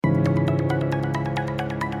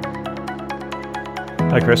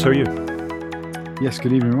Hi Chris, how are you? Yes,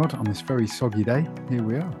 good evening, Rod. On this very soggy day, here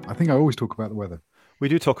we are. I think I always talk about the weather. We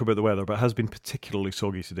do talk about the weather, but it has been particularly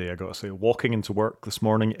soggy today, I gotta say. Walking into work this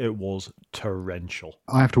morning, it was torrential.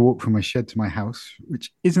 I have to walk from my shed to my house,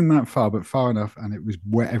 which isn't that far, but far enough, and it was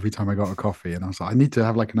wet every time I got a coffee. And I was like, I need to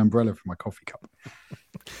have like an umbrella for my coffee cup.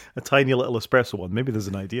 A tiny little espresso one. Maybe there's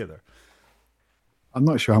an idea there. I'm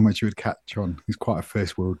not sure how much you would catch on. It's quite a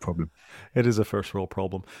first world problem. It is a first world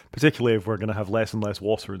problem, particularly if we're going to have less and less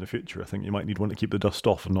water in the future. I think you might need one to keep the dust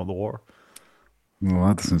off and not the water. Well,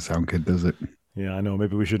 that doesn't sound good, does it? Yeah, I know.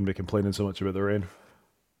 Maybe we shouldn't be complaining so much about the rain.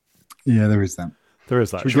 Yeah, there is that. There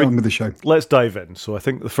is that. Should we get on with the show? Let's dive in. So I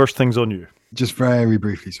think the first thing's on you. Just very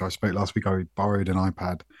briefly. So I spoke last week. I borrowed an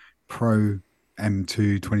iPad Pro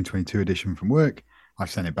M2 2022 edition from work. I've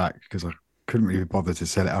sent it back because I couldn't really bother to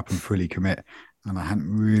set it up and fully commit, and I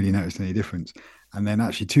hadn't really noticed any difference. And then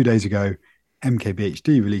actually 2 days ago,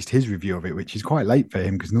 MKBHD released his review of it, which is quite late for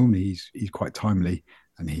him because normally he's quite timely.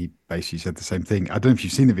 And he basically said the same thing. I don't know if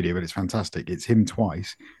you've seen the video, but it's fantastic. It's him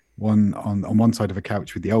twice, one on one side of a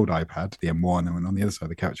couch with the old iPad, the M1, and on the other side of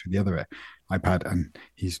the couch with the other iPad. And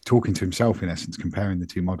he's talking to himself, in essence, comparing the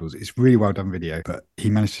two models. It's really well done video, but he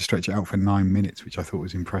managed to stretch it out for 9 minutes, which I thought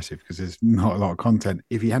was impressive because there's not a lot of content.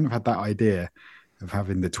 If he hadn't have had that idea of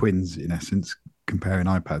having the twins, in essence, comparing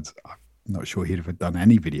iPads, I'm not sure he'd have done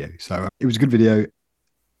any video. So it was a good video.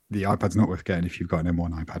 The iPad's not worth getting if you've got an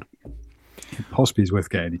M1 iPad. It possibly is worth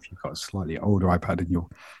getting if you've got a slightly older iPad and you're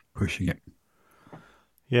pushing it.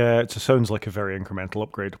 Yeah, it just sounds like a very incremental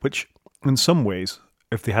upgrade, which in some ways,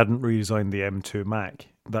 if they hadn't redesigned the M2 Mac,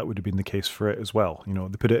 that would have been the case for it as well. You know,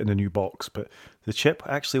 they put it in a new box, but the chip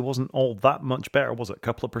actually wasn't all that much better, was it? A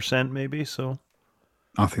couple of percent maybe, so...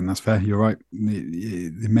 I think that's fair. You're right.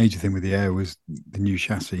 The major thing with the Air was the new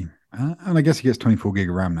chassis. And I guess he gets 24 gig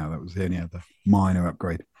of RAM now. That was the only other minor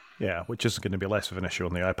upgrade. Yeah, which is going to be less of an issue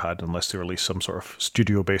on the iPad unless they release some sort of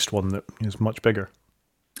studio-based one that is much bigger.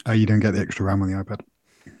 You don't get the extra RAM on the iPad.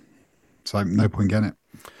 So no point getting it.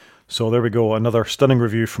 So there we go. Another stunning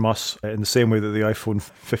review from us in the same way that the iPhone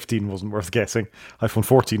 15 wasn't worth getting. iPhone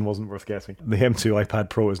 14 wasn't worth getting. The M2 iPad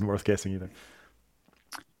Pro isn't worth getting either.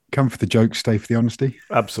 Come for the jokes, stay for the honesty.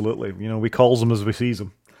 Absolutely. You know, we calls them as we sees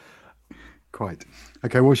them. Quite.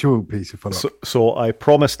 Okay, what's your piece of follow-up? So I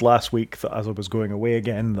promised last week that as I was going away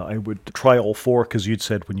again that I would try all four, because you'd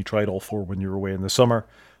said when you tried all four when you were away in the summer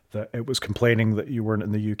that it was complaining that you weren't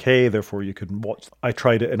in the UK, therefore you couldn't watch. I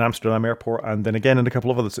tried it in Amsterdam airport and then again in a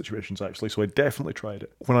couple of other situations actually, so I definitely tried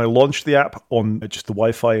it. When I launched the app on just the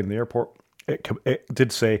Wi-Fi in the airport, it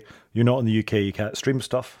did say, you're not in the UK, you can't stream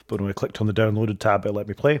stuff. But when I clicked on the downloaded tab, it let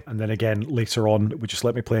me play. And then again, later on, it would just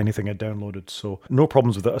let me play anything I downloaded. So no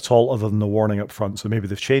problems with it at all, other than the warning up front. So maybe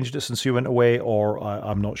they've changed it since you went away, or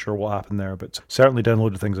I'm not sure what happened there. But certainly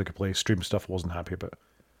downloaded things I could play. Stream stuff I wasn't happy about.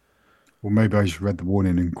 Well, maybe I just read the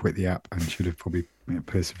warning and quit the app and should have probably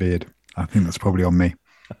persevered. I think that's probably on me.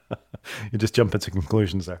 You just jump into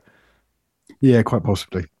conclusions there. Yeah, quite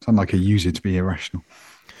possibly. Sound like a user to be irrational.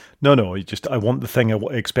 No, I want the thing I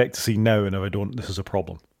expect to see now, and if I don't, this is a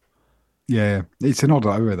problem. Yeah, it's an odd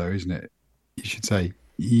error though, isn't it? You should say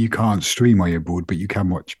you can't stream while you're bored, but you can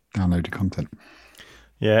watch downloaded content.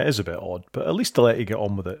 Yeah, it is a bit odd, but at least they let you get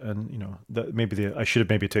on with it. And you know, that I should have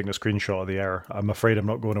maybe taken a screenshot of the error. I'm afraid I'm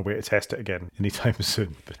not going away to test it again anytime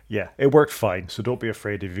soon. But yeah, it worked fine, so don't be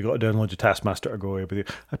afraid if you've got to download your Taskmaster to go away with you.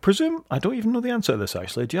 I presume I don't even know the answer to this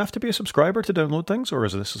actually. Do you have to be a subscriber to download things, or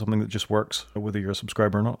is this something that just works whether you're a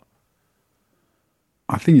subscriber or not?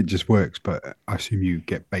 I think it just works, but I assume you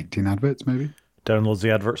get baked in adverts, maybe? Downloads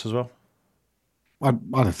the adverts as well? I'd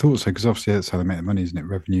have thought so, because obviously that's how they make the money, isn't it?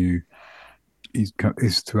 Revenue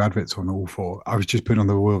is through adverts on all four. I was just putting on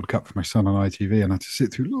the World Cup for my son on ITV, and I had to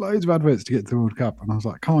sit through loads of adverts to get to the World Cup. And I was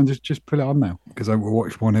like, come on, just put it on now. Because I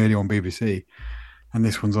watched one earlier on BBC, and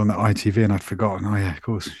this one's on the ITV, and I'd forgotten. Oh, yeah, of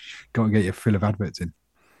course. You've got to get your fill of adverts in.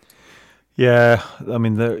 Yeah, I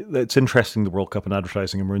mean, it's interesting, the World Cup and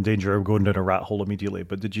advertising, and we're in danger of going down a rat hole immediately.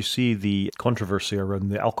 But did you see the controversy around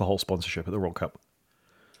the alcohol sponsorship at the World Cup?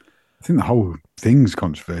 I think the whole thing's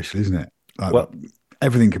controversial, isn't it? Well,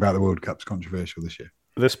 everything about the World Cup's controversial this year.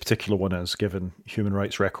 This particular one is, given human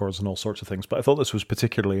rights records and all sorts of things. But I thought this was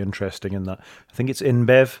particularly interesting in that I think it's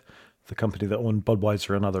InBev, the company that owned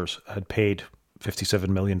Budweiser and others, had paid $57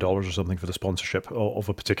 million or something for the sponsorship of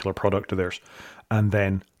a particular product of theirs. And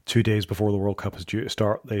then 2 days before the World Cup is due to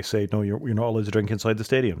start, they say, no, you're not allowed to drink inside the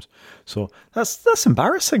stadiums. So that's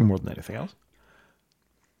embarrassing more than anything else.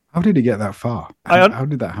 How did it get that far? How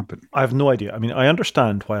did that happen? I have no idea. I mean, I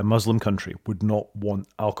understand why a Muslim country would not want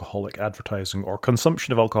alcoholic advertising or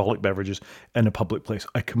consumption of alcoholic beverages in a public place.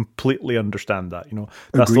 I completely understand that. You know,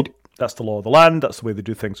 That's the law of the land. That's the way they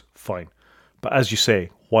do things. Fine. But as you say,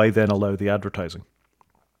 why then allow the advertising?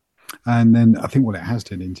 And then I think what it has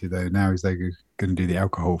turned into though now is they're going to do the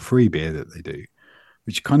alcohol-free beer that they do,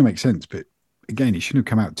 which kind of makes sense. But again, it shouldn't have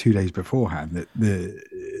come out 2 days beforehand that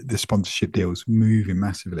the sponsorship deals moving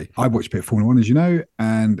massively. I watched a bit of Formula One, as you know,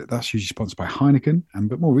 and that's usually sponsored by Heineken.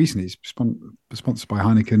 But more recently, it's sponsored by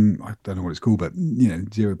Heineken. I don't know what it's called, but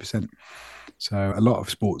 0%. So a lot of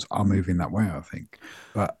sports are moving that way, I think.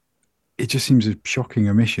 But it just seems a shocking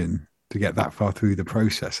omission to get that far through the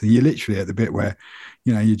process. And you're literally at the bit where,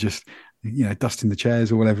 you're just, dusting the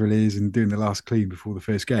chairs or whatever it is and doing the last clean before the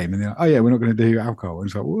first game. And they're like, oh yeah, we're not going to do alcohol. And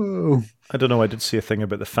it's like, whoa. I don't know. I did see a thing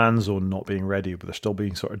about the fan zone not being ready, but there still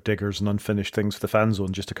being sort of diggers and unfinished things for the fan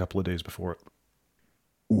zone just a couple of days before it.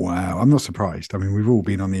 Wow. I'm not surprised. I mean, we've all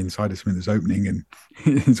been on the inside of Smithers opening and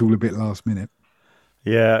it's all a bit last minute.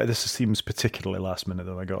 Yeah, this seems particularly last minute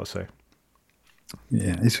though, I got to say.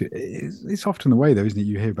 Yeah, it's often the way though, isn't it?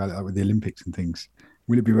 You hear about it like with the Olympics and things.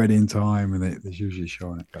 Will it be ready in time? And there's usually a show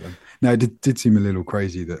on it. Now, it did seem a little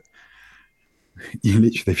crazy that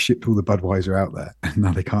they've shipped all the Budweiser out there and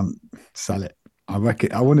now they can't sell it. I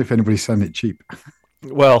wonder if anybody's selling it cheap.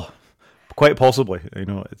 Well, quite possibly.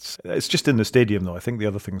 It's just in the stadium though. I think the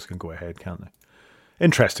other things can go ahead, can't they?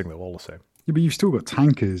 Interesting though, all the same. Yeah, but you've still got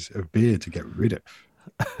tankers of beer to get rid of.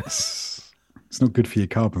 It's not good for your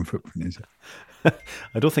carbon footprint, is it?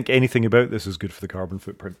 I don't think anything about this is good for the carbon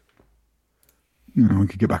footprint. We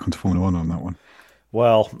could get back onto Formula One on that one.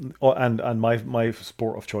 Well, and my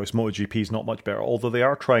sport of choice, MotoGP, is not much better, although they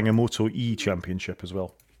are trying a Moto E championship as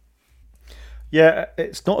well. Yeah,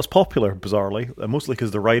 it's not as popular, bizarrely, mostly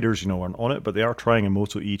because the riders, aren't on it, but they are trying a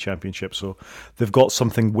Moto E championship, so they've got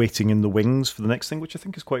something waiting in the wings for the next thing, which I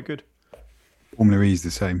think is quite good. Formula E is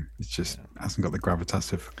the same. It's just hasn't got the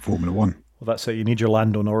gravitas of Formula One. Well, that's it. You need your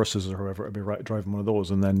Lando Norrises or whoever to be driving one of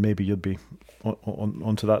those, and then maybe you'd be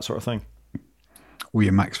onto that sort of thing. Or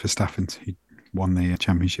your Max Verstappen, who won the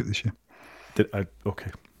championship this year.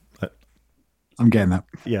 Okay. I'm getting that.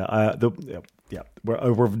 Yeah. Yeah.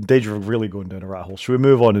 We're in danger of really going down a rat hole. Should we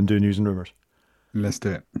move on and do news and rumours? Let's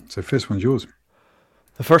do it. So first one's yours.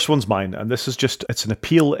 The first one's mine, and this is it's an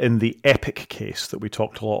appeal in the Epic case that we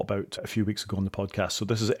talked a lot about a few weeks ago on the podcast. So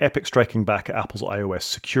this is Epic striking back at Apple's iOS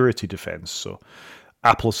security defense. So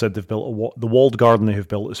Apple has said they've built the walled garden they have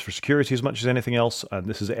built is for security as much as anything else, and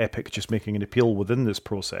this is Epic just making an appeal within this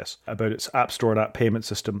process about its App Store and app payment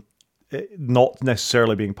system not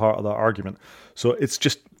necessarily being part of that argument. So it's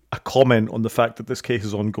just a comment on the fact that this case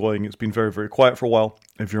is ongoing. It's been very, very quiet for a while.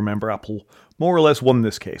 If you remember, Apple more or less won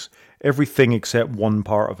this case. Everything except one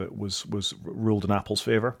part of it was ruled in Apple's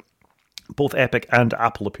favour. Both Epic and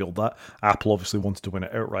Apple appealed that. Apple obviously wanted to win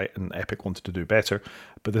it outright, and Epic wanted to do better.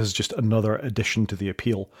 But this is just another addition to the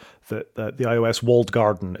appeal that the iOS walled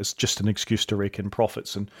garden is just an excuse to rake in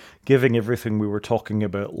profits. And giving everything we were talking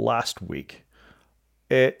about last week,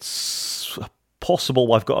 it's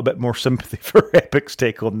possible I've got a bit more sympathy for Epic's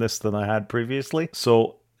take on this than I had previously.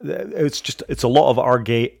 So it's a lot of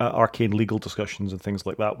arcane legal discussions and things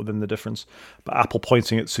like that within the difference. But Apple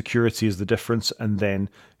pointing at security as the difference, and then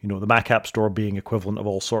the Mac App Store being equivalent of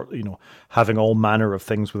all sort, having all manner of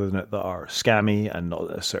things within it that are scammy and not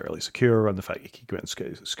necessarily secure, and the fact you keep getting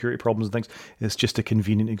security problems and things, it's just a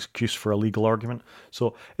convenient excuse for a legal argument.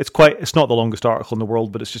 So it's not the longest article in the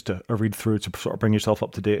world, but it's just a read through to sort of bring yourself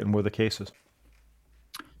up to date on where the case is.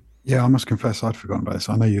 Yeah, I must confess I'd forgotten about this.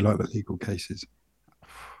 I know you like the legal cases.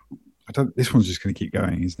 This one's just going to keep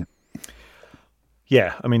going, isn't it?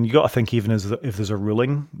 Yeah, I mean, you got to think even if there's a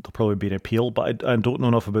ruling, there'll probably be an appeal. But I don't know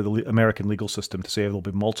enough about the American legal system to say there'll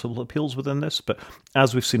be multiple appeals within this. But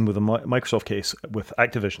as we've seen with the Microsoft case with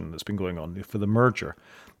Activision that's been going on for the merger,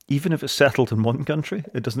 even if it's settled in one country,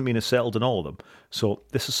 it doesn't mean it's settled in all of them. So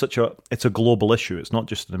this is it's a global issue. It's not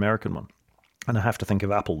just an American one. And I have to think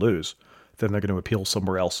if Apple lose, then they're going to appeal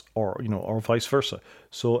somewhere else, or vice versa.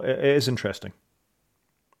 So it is interesting.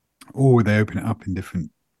 Or they open it up in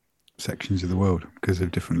different sections of the world because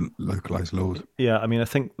of different localized laws. Yeah, I mean, I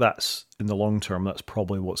think that's, in the long term, that's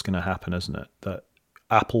probably what's going to happen, isn't it? That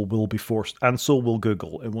Apple will be forced, and so will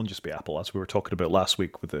Google. It won't just be Apple, as we were talking about last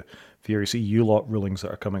week with the various EU rulings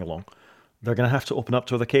that are coming along. They're going to have to open up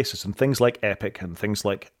to other cases, and things like Epic and things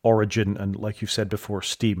like Origin and, like you've said before,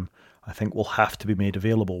 Steam, I think will have to be made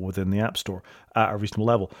available within the App Store at a reasonable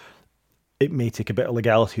level. It may take a bit of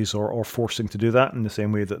legalities or forcing to do that, in the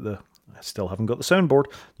same way that I still haven't got the soundboard,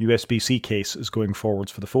 USB-C case is going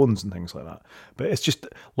forwards for the phones and things like that. But it's just,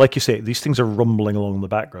 like you say, these things are rumbling along in the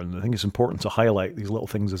background. I think it's important to highlight these little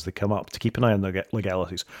things as they come up, to keep an eye on the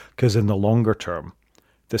legalities, because in the longer term,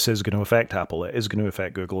 this is going to affect Apple, it is going to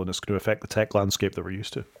affect Google, and it's going to affect the tech landscape that we're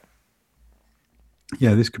used to.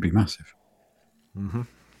 Yeah, this could be massive.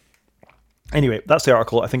 Anyway, that's the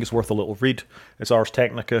article. I think it's worth a little read. It's Ars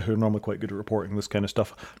Technica, who are normally quite good at reporting this kind of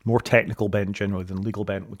stuff. More technical bent generally than legal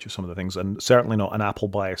bent, which is some of the things, and certainly not an Apple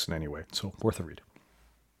bias in any way. So worth a read.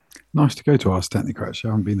 Nice to go to Ars Technica, actually.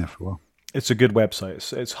 I haven't been there for a while. It's a good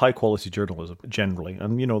website. It's high quality journalism generally,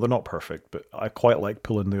 and they're not perfect, but I quite like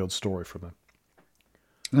pulling the odd story from them.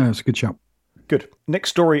 No, it's a good shout. Good.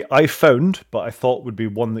 Next story I found, but I thought would be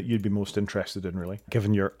one that you'd be most interested in, really,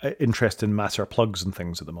 given your interest in Matter plugs and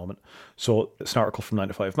things at the moment. So it's an article from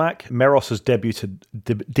 9to5Mac. Meros has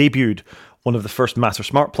debuted one of the first Matter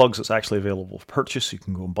smart plugs that's actually available for purchase. You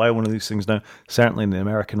can go and buy one of these things now. Certainly in the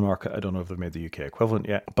American market. I don't know if they've made the UK equivalent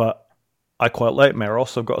yet, but I quite like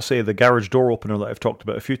Meros. I've got to say, the garage door opener that I've talked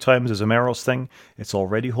about a few times is a Meros thing. It's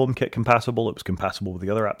already HomeKit compatible. It was compatible with the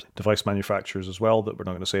other apps, device manufacturers as well, that we're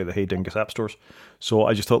not going to say the Hey Dingus app stores. So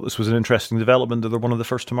I just thought this was an interesting development that they're one of the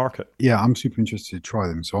first to market. Yeah, I'm super interested to try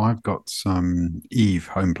them. So I've got some Eve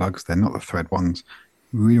home plugs. They're not the thread ones.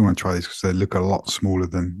 Really want to try these because they look a lot smaller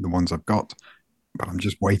than the ones I've got. But I'm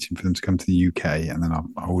just waiting for them to come to the UK, and then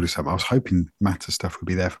I'll order some. I was hoping Matter stuff would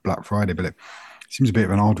be there for Black Friday, but it seems a bit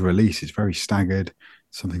of an odd release. It's very staggered.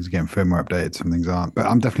 Some things are getting firmware updated, some things aren't. But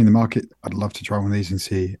I'm definitely in the market. I'd love to try one of these and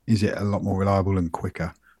see, is it a lot more reliable and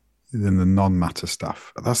quicker than the non-Matter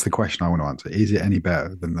stuff? That's the question I want to answer. Is it any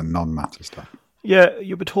better than the non-Matter stuff? Yeah,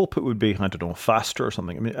 you would hope it would be, I don't know, faster or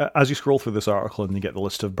something. I mean, as you scroll through this article and you get the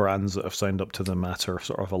list of brands that have signed up to the Matter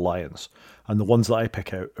sort of alliance, and the ones that I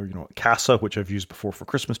pick out are, Casa, which I've used before for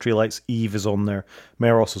Christmas tree lights, Eve is on there,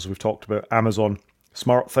 Meros, as we've talked about, Amazon,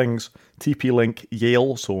 SmartThings, TP-Link,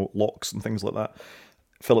 Yale, so locks and things like that,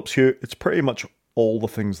 Philips Hue. It's pretty much all the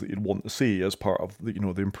things that you'd want to see as part of the,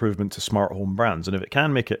 the improvement to smart home brands. And if it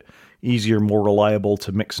can make it easier, more reliable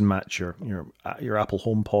to mix and match your Apple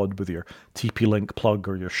HomePod with your TP-Link plug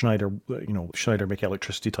or your Schneider, Schneider make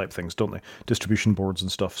electricity type things, don't they? Distribution boards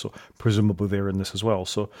and stuff. So presumably they're in this as well.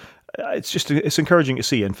 So it's encouraging to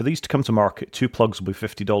see. And for these to come to market, 2 plugs will be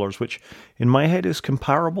 $50, which in my head is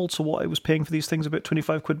comparable to what I was paying for these things, about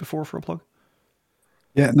 25 quid before for a plug.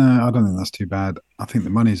 Yeah, no, I don't think that's too bad. I think the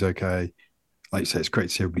money's okay. Like you say, it's great to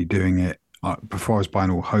see everybody doing it. Before I was buying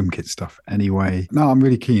all HomeKit stuff anyway. No, I'm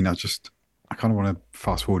really keen. I kind of want to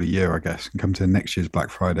fast forward a year, I guess, and come to next year's Black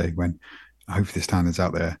Friday when hopefully the standard's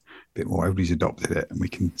out there a bit more. Everybody's adopted it and we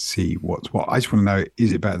can see what's what. I just want to know,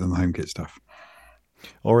 is it better than the HomeKit stuff?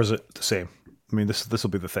 Or is it the same? I mean, this will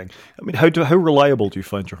be the thing. I mean, how reliable do you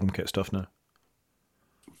find your HomeKit stuff now?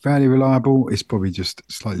 Fairly reliable. It's probably just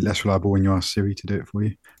slightly less reliable when you ask Siri to do it for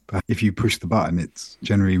you. But if you push the button, it's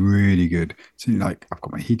generally really good. So like I've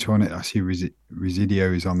got my heater on it. I see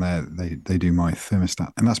Residio is on there. They do my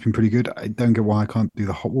thermostat, and that's been pretty good. I don't get why I can't do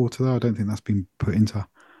the hot water though. I don't think that's been put into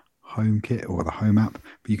HomeKit or the Home app.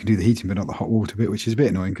 But you can do the heating, but not the hot water bit, which is a bit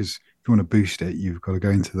annoying because if you want to boost it, you've got to go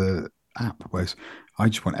into the app. Whereas I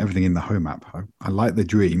just want everything in the Home app. I like the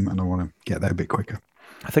dream, and I want to get there a bit quicker.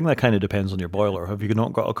 I think that kind of depends on your boiler. Have you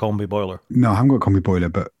not got a combi boiler? No, I haven't got a combi boiler,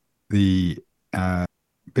 but the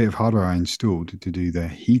bit of hardware I installed to do the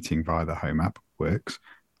heating via the Home app works,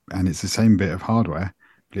 and it's the same bit of hardware,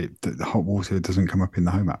 but the hot water doesn't come up in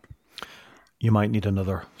the Home app. You might need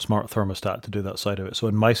another smart thermostat to do that side of it. So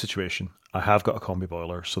in my situation, I have got a combi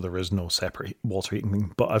boiler, so there is no separate water heating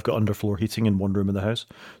thing, but I've got underfloor heating in one room in the house,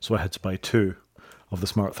 so I had to buy 2 of the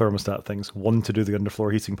smart thermostat things, one to do the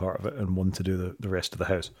underfloor heating part of it and one to do the rest of the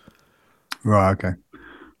house. Right, okay.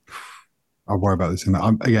 I'll worry about this.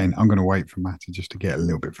 I'm going to wait for Matter just to get a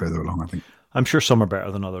little bit further along, I think. I'm sure some are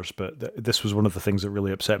better than others, but this was one of the things that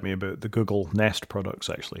really upset me about the Google Nest products,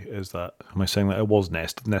 actually, is that, am I saying that? It was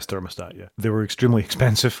Nest thermostat, yeah. They were extremely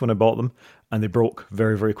expensive when I bought them, and they broke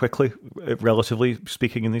very, very quickly, relatively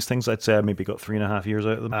speaking in these things. I'd say I maybe got 3.5 years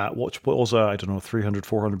out of them. What was I don't know, £300,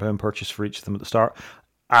 £400 purchase for each of them at the start.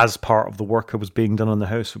 As part of the work that was being done on the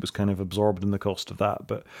house, it was kind of absorbed in the cost of that.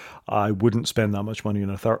 But I wouldn't spend that much money on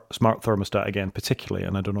a smart thermostat again, particularly,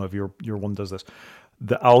 and I don't know if your one does this,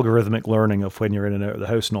 the algorithmic learning of when you're in and out of the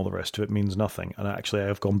house and all the rest of it means nothing. And actually,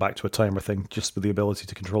 I've gone back to a timer thing just with the ability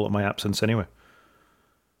to control it in my app since anyway.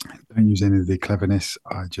 I don't use any of the cleverness.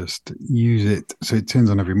 I just use it. So it turns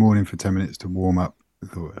on every morning for 10 minutes to warm up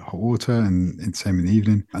the hot water, and it's same in the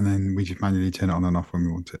evening. And then we just manually turn it on and off when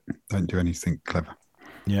we want it. Don't do anything clever.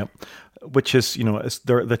 Yeah, which is,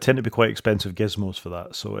 they tend to be quite expensive gizmos for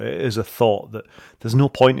that. So it is a thought that there's no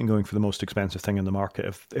point in going for the most expensive thing in the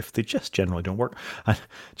market if they just generally don't work. And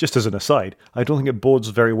just as an aside, I don't think it bodes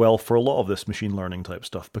very well for a lot of this machine learning type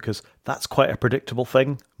stuff, because that's quite a predictable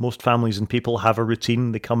thing. Most families and people have a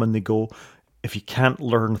routine. They come and they go. if you can't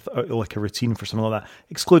learn like a routine for something like that,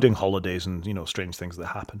 excluding holidays and, strange things that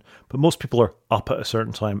happen, but most people are up at a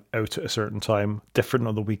certain time, out at a certain time, different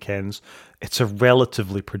on the weekends. It's a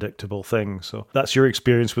relatively predictable thing. So that's your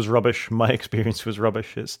experience was rubbish. My experience was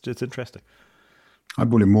rubbish. It's interesting. I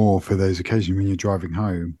bought it more for those occasions when you're driving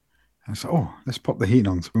home. And it's like, oh, let's pop the heat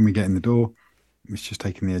on. So when we get in the door, it's just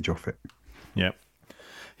taking the edge off it. Yeah.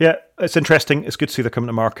 Yeah, it's interesting. It's good to see they're coming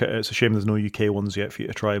to market. It's a shame there's no UK ones yet for you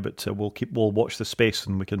to try, but we'll watch the space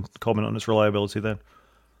and we can comment on its reliability then.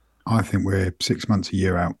 I think we're 6 months, a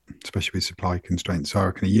year out, especially with supply constraints. So I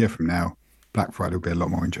reckon a year from now, Black Friday will be a lot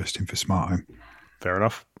more interesting for smart home. Fair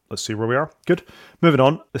enough. Let's see where we are. Good. Moving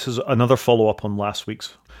on. This is another follow-up on last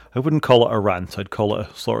week's. I wouldn't call it a rant. I'd call it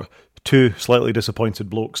a sort of two slightly disappointed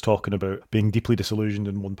blokes talking about being deeply disillusioned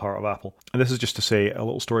in one part of Apple. And this is just to say a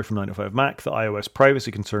little story from 9to5Mac that iOS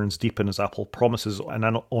privacy concerns deepen as Apple promises on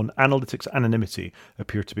analytics anonymity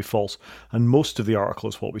appear to be false. And most of the article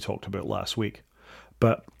is what we talked about last week.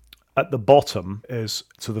 But at the bottom is,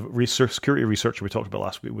 so the security researcher we talked about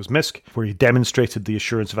last week was Misk, where he demonstrated the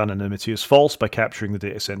assurance of anonymity is false by capturing the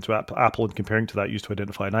data sent to Apple and comparing to that used to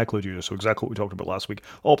identify an iCloud user. So exactly what we talked about last week,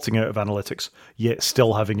 opting out of analytics, yet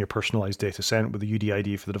still having your personalized data sent with the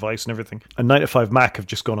UDID for the device and everything. And 9to5Mac have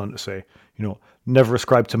just gone on to say, never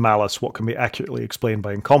ascribe to malice what can be accurately explained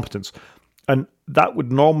by incompetence. And that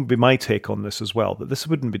would normally be my take on this as well, that this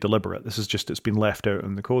wouldn't be deliberate. This is just, it's been left out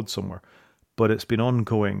in the code somewhere. But it's been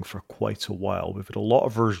ongoing for quite a while. We've had a lot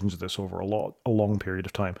of versions of this over a long period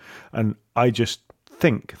of time. And I just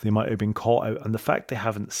think they might have been caught out. And the fact they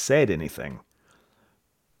haven't said anything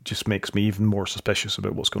just makes me even more suspicious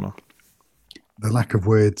about what's going on. The lack of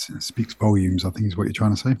words speaks volumes, I think is what you're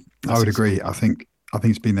trying to say. I would agree. I think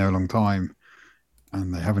it's been there a long time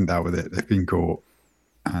and they haven't dealt with it. They've been caught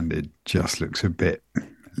and it just looks a bit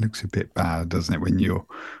bad, doesn't it, when you're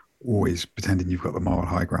always pretending you've got the moral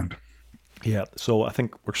high ground. Yeah, so I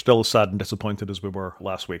think we're still as sad and disappointed as we were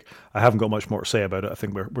last week. I haven't got much more to say about it. I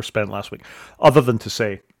think we're spent last week. Other than to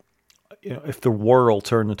say, if there were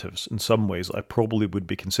alternatives in some ways, I probably would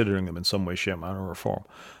be considering them in some way, shape, manner, or form.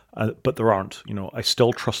 But there aren't. I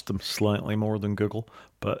still trust them slightly more than Google,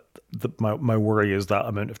 but my worry is that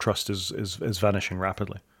amount of trust is vanishing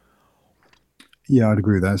rapidly. Yeah, I'd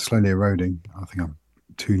agree with that. It's slowly eroding. I think I'm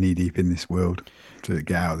too knee deep in this world to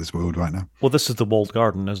get out of this world right now. Well, this is the walled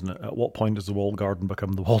garden, isn't it? At what point does the walled garden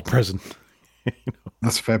become the walled prison?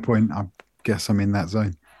 That's a fair point. I guess I'm in that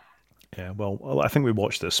zone. Yeah, well, I think we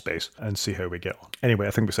watch this space and see how we get on. Anyway,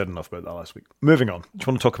 I think we said enough about that last week. Moving on. Do you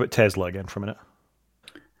want to talk about Tesla again for a minute?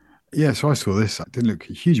 Yeah, so I saw this. I didn't look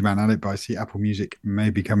a huge amount at it, but I see Apple Music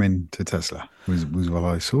may be coming to Tesla, was what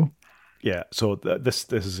I saw. Yeah, so this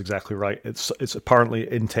is exactly right. It's apparently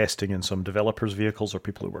in testing in some developers' vehicles or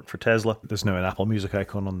people who work for Tesla. There's now an Apple Music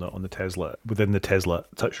icon on the Tesla, within the Tesla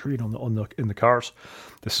touchscreen in the cars.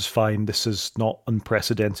 This is fine. This is not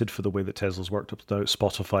unprecedented for the way that Tesla's worked up to now.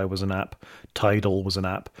 Spotify was an app. Tidal was an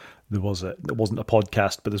app. It wasn't a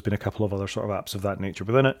podcast, but there's been a couple of other sort of apps of that nature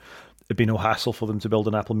within it. It'd be no hassle for them to build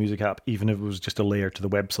an Apple Music app, even if it was just a layer to the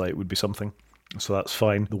website would be something. So that's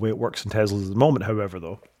fine. The way it works in Tesla at the moment, however,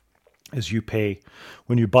 though, is you pay,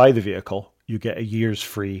 when you buy the vehicle, you get a year's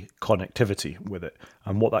free connectivity with it.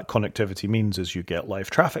 And what that connectivity means is you get live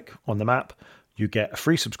traffic on the map, you get a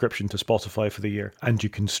free subscription to Spotify for the year, and you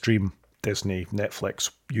can stream Disney,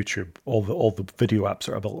 Netflix, YouTube, all the video apps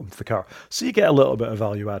that are built into the car. So you get a little bit of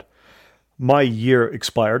value add. My year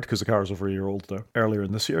expired, because the car is over a year old now, earlier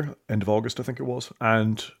in this year, end of August I think it was,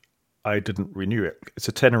 and I didn't renew it. It's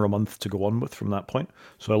a tenner a month to go on with from that point.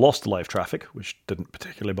 So I lost the live traffic, which didn't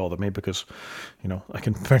particularly bother me because, I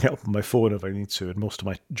can bring it up on my phone if I need to, and most of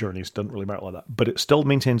my journeys don't really matter like that. But it still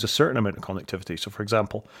maintains a certain amount of connectivity. So for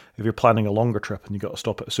example, if you're planning a longer trip and you've got to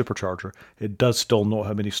stop at a supercharger, it does still know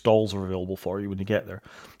how many stalls are available for you when you get there.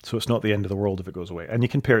 So it's not the end of the world if it goes away. And you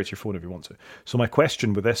can pair it to your phone if you want to. So my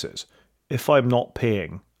question with this is, if I'm not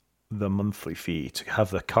paying the monthly fee to have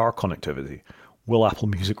the car connectivity, will Apple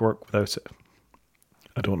Music work without it?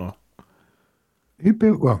 I don't know.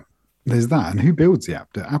 Well, there's that. And who builds the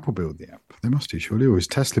app? Did Apple build the app? They must do, surely. Or is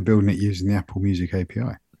Tesla building it using the Apple Music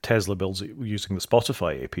API? Tesla builds it using the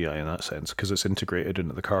Spotify API in that sense, because it's integrated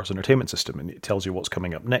into the car's entertainment system and it tells you what's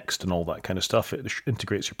coming up next and all that kind of stuff. It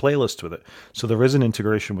integrates your playlist with it. So there is an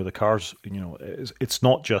integration with the cars. It's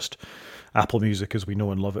not just Apple Music as we know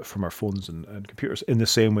and love it from our phones and computers, in the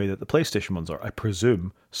same way that the PlayStation ones are. I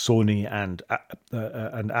presume Sony and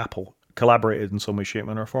Apple collaborated in some way, shape,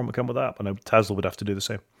 manner, or form to come with that, and Tesla would have to do the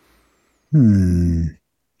same.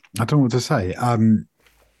 I don't know what to say.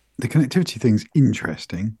 The connectivity thing's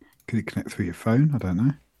interesting. Could it connect through your phone? I don't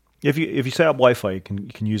know. If you set up Wi-Fi, you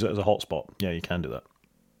can use it as a hotspot. Yeah, you can do that.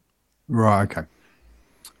 Right, okay.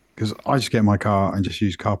 Because I just get in my car and just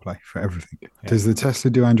use CarPlay for everything. Yeah. Does the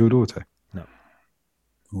Tesla do Android Auto? No.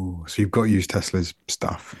 Oh, so you've got to use Tesla's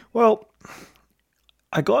stuff. Well,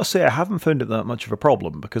 I gotta say I haven't found it that much of a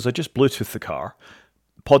problem because I just Bluetooth the car.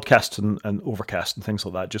 Podcasts and Overcast and things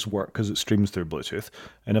like that just work because it streams through Bluetooth.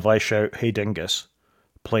 And if I shout, "Hey Dingus,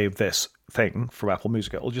 play this thing from Apple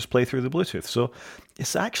Music," it'll just play through the Bluetooth. So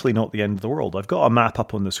it's actually not the end of the world. I've got a map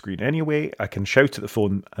up on the screen anyway. I can shout at the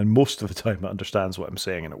phone, and most of the time it understands what I'm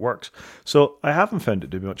saying and it works. So I haven't found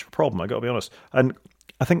it to be much of a problem, I got to be honest. And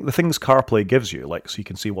I think the things CarPlay gives you, like so you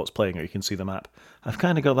can see what's playing or you can see the map, I've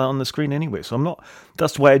kind of got that on the screen anyway. So I'm not.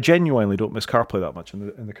 That's why I genuinely don't miss CarPlay that much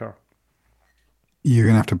in the car. You're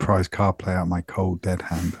going to have to prize CarPlay out my cold, dead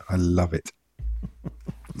hand. I love it.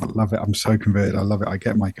 I love it. I'm so converted. I love it. I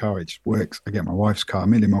get my car, it just works. I get my wife's car.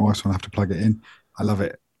 Immediately my wife's one, I have to plug it in. I love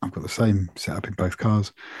it. I've got the same setup in both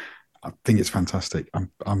cars. I think it's fantastic.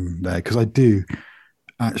 I'm there because I do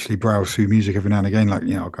actually browse through music every now and again. Like,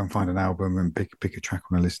 I'll go and find an album and pick a track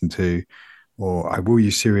I want to listen to. Or I will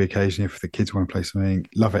use Siri occasionally if the kids want to play something.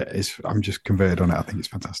 Love it. I'm just converted on it. I think it's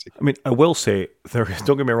fantastic. I mean, I will say,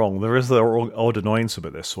 don't get me wrong, there is the odd annoyance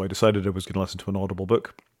about this. So I decided I was going to listen to an Audible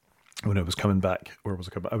book when I was coming back. Where was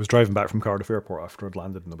I coming back? I was driving back from Cardiff Airport after I'd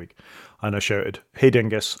landed in the week. And I shouted, "Hey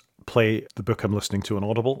Dingus, play the book I'm listening to on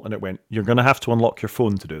Audible." And it went, "You're going to have to unlock your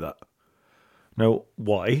phone to do that." Now,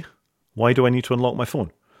 why? Why do I need to unlock my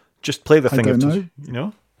phone? Just play the thing. I don't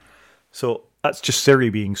know. So that's just Siri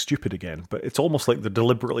being stupid again. But it's almost like they're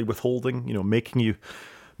deliberately withholding, making you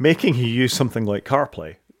use something like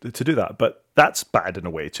CarPlay to do that. But that's bad in a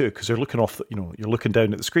way too, because you're looking you're looking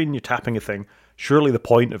down at the screen, you're tapping a thing. Surely the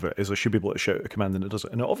point of it is I should be able to shout a command and it does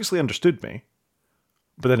it. And it obviously understood me,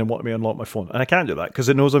 but then it wanted me to unlock my phone. And I can't do that because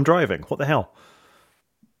it knows I'm driving. What the hell?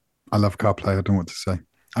 I love CarPlay. I don't know what to say.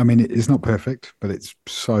 I mean, it's not perfect, but it's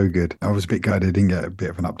so good. I was a bit gutted I didn't get a bit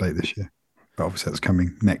of an update this year. But obviously that's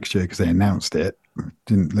coming next year because they announced it. It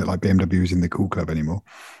didn't look like BMW was in the cool club anymore.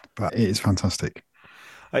 But it is fantastic.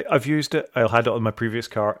 I've used it. I had it on my previous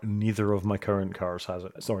car. Neither of my current cars has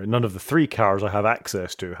it. Sorry, none of the 3 cars I have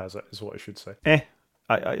access to has it, is what I should say.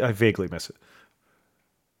 I vaguely miss it.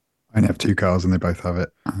 I only have 2 cars and they both have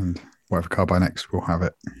it. And whatever car I buy next will have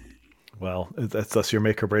it. Well, that's your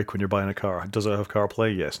make or break when you're buying a car. Does it have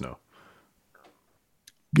CarPlay? Yes, no.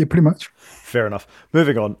 Yeah, pretty much. Fair enough.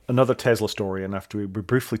 Moving on, another Tesla story, and after we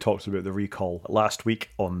briefly talked about the recall last week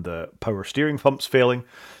on the power steering pumps failing,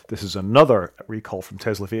 this is another recall from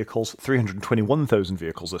Tesla vehicles, 321,000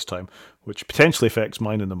 vehicles this time, which potentially affects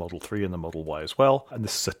mine in the Model 3 and the Model Y as well, and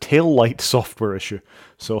this is a tail light software issue.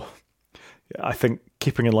 So I think,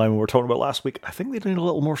 keeping in line with what we were talking about last week, I think they need a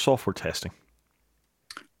little more software testing.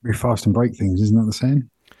 Very fast and break things, isn't that the saying?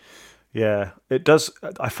 Yeah, it does.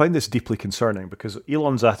 I find this deeply concerning because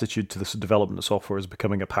Elon's attitude to this development of software is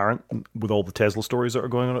becoming apparent with all the Tesla stories that are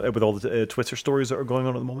going on, with all the Twitter stories that are going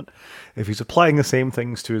on at the moment. If he's applying the same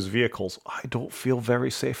things to his vehicles, I don't feel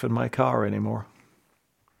very safe in my car anymore.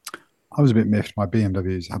 I was a bit miffed. My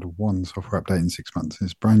BMW's had one software update in 6 months.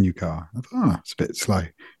 It's a brand new car. I thought, it's a bit slow.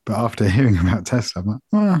 But after hearing about Tesla, I'm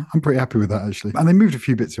like, I'm pretty happy with that, actually. And they moved a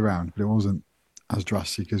few bits around, but it wasn't as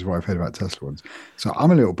drastic as what I've heard about Tesla ones. So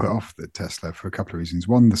I'm a little put off the Tesla for a couple of reasons.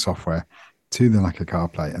 1, the software. 2, the lack of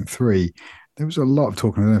CarPlay. And 3, there was a lot of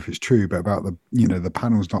talk, I don't know if it's true, but about the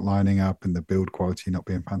panels not lining up and the build quality not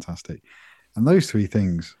being fantastic. And those 3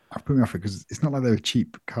 things have put me off it because it's not like they're a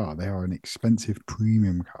cheap car. They are an expensive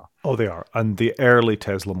premium car. Oh, they are. And the early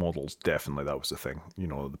Tesla models, definitely that was the thing.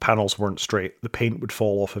 The panels weren't straight. The paint would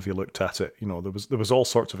fall off if you looked at it. There was all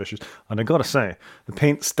sorts of issues. And I got to say, the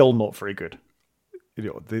paint's still not very good.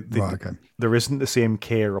 Right, okay. There isn't the same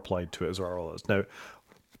care applied to it as there is. Now,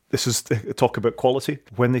 this is talk about quality.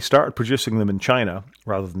 When they started producing them in China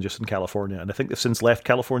rather than just in California, and I think they've since left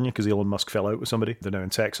California because Elon Musk fell out with somebody. They're now in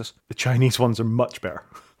Texas. The Chinese ones are much better.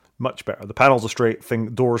 Much better. The panels are straight,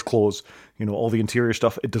 doors close, all the interior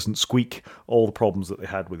stuff, it doesn't squeak, all the problems that they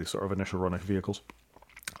had with these sort of initial run of vehicles.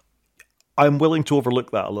 I'm willing to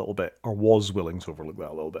overlook that a little bit, or was willing to overlook that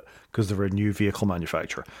a little bit, because they're a new vehicle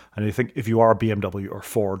manufacturer. And I think if you are BMW or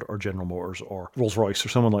Ford or General Motors or Rolls-Royce or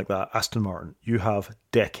someone like that, Aston Martin, you have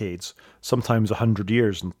decades, sometimes 100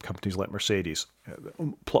 years in companies like Mercedes,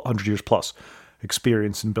 100 years plus,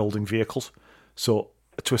 experience in building vehicles. So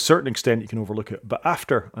to a certain extent, you can overlook it. But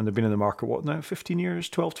after, and they've been in the market, 15 years,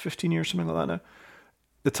 12 to 15 years, something like that now?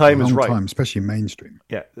 The time is right. Time, especially mainstream.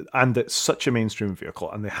 Yeah, and it's such a mainstream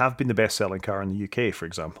vehicle, and they have been the best-selling car in the UK, for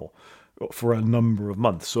example, for a number of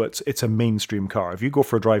months. So it's a mainstream car. If you go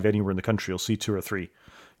for a drive anywhere in the country, you'll see 2 or 3,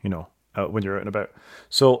 when you're out and about.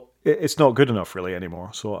 So it's not good enough really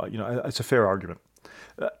anymore. So it's a fair argument.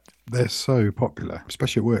 They're so popular,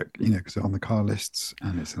 especially at work, because they're on the car lists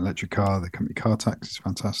and it's an electric car. The company car tax is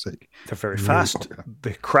fantastic. They're very They're really fast. popular.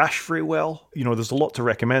 They crash very well. There's a lot to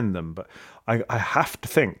recommend them, but I have to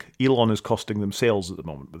think Elon is costing them sales at the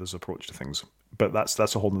moment with his approach to things. But that's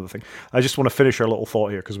a whole other thing. I just want to finish our little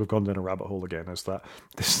thought here because we've gone down a rabbit hole again. Is that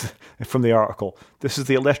this from the article? This is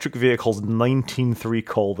the electric vehicle's 19th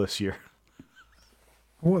recall this year.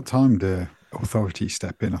 What time do authorities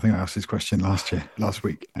step in? I think I asked this question last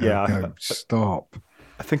week. Yeah, Stop.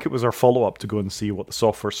 I think it was our follow up to go and see what the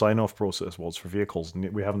software sign off process was for vehicles,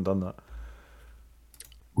 and we haven't done that.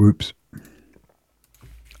 Whoops.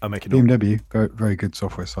 I'll make it up. BMW, very, very good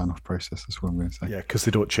software sign off process. That's what I'm going to say. Yeah, because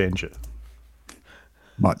they don't change it.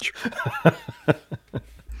 Much.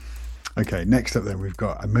 Okay, next up then we've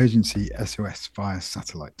got emergency SOS via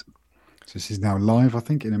satellite. So this is now live, I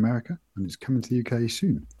think, in America, and it's coming to the UK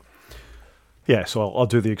soon. Yeah, so I'll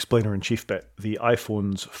do the explainer in chief bit. The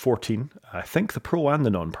iPhones 14, I think the Pro and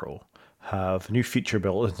the non-Pro, have a new feature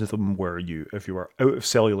built into them where if you are out of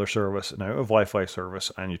cellular service and out of Wi-Fi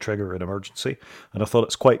service and you trigger an emergency, and I thought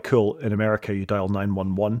it's quite cool, in America you dial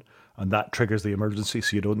 911 and that triggers the emergency,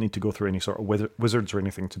 so you don't need to go through any sort of wizards or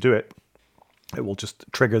anything to do it. It will just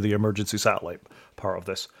trigger the emergency satellite part of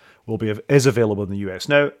this. Is available in the US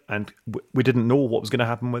now, and we didn't know what was going to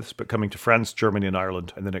happen with this, but coming to France, Germany, and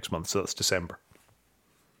Ireland in the next month, so that's December.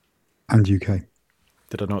 And UK.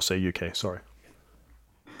 Did I not say UK? Sorry.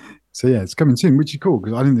 So yeah, it's coming soon, which is cool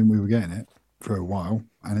because I didn't think we were getting it for a while,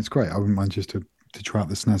 and it's great. I wouldn't mind just to try out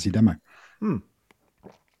the snazzy demo.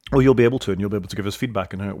 Well, you'll be able to, and you'll be able to give us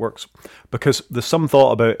feedback on how it works. Because there's some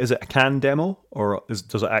thought about, is it a CAN demo, or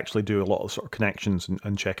does it actually do a lot of sort of connections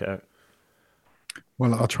and check it out?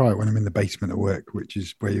 Well, I'll try it when I'm in the basement at work, which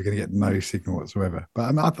is where you're going to get no signal whatsoever.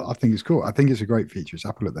 But I think it's cool. I think it's a great feature. It's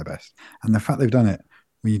Apple at their best. And the fact they've done it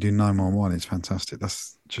when you do 911 is fantastic.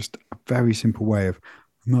 That's just a very simple way of,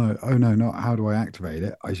 not how do I activate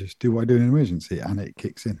it? I just do what I do in an emergency and it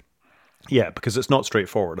kicks in. Yeah, because it's not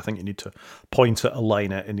straightforward. I think you need to point it,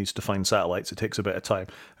 align it. It needs to find satellites. It takes a bit of time.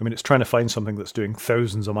 I mean, it's trying to find something that's doing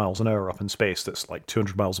thousands of miles an hour up in space that's like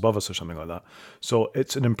 200 miles above us or something like that. So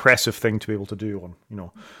it's an impressive thing to be able to do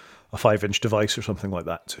on, a 5-inch device or something like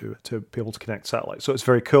that to be able to connect satellites. So it's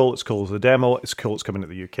very cool. It's cool as a demo. It's cool. It's coming to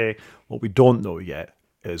the UK. What we don't know yet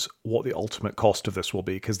is what the ultimate cost of this will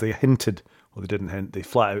be, because they hinted, well, they didn't hint, they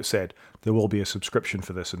flat out said there will be a subscription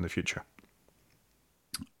for this in the future.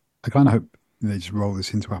 I kind of hope they just roll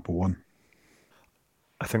this into Apple One.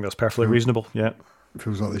 I think that's perfectly reasonable, yeah. It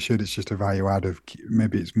feels like they should. It's just a value add of,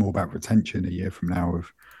 maybe it's more about retention a year from now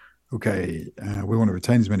of, okay, we want to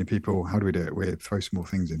retain as many people. How do we do it? We throw some more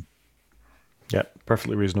things in. Yeah,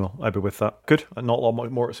 perfectly reasonable. I'd be with that. Good. Not a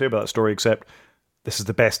lot more to say about that story, except this is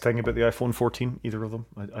the best thing about the iPhone 14, either of them,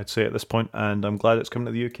 I'd say at this point, and I'm glad it's coming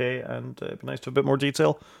to the UK, and it'd be nice to have a bit more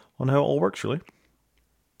detail on how it all works, really.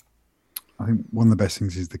 I think one of the best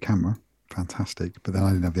things is the camera. Fantastic. But then I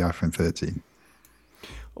didn't have the iPhone 13.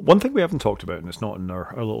 One thing we haven't talked about, and it's not in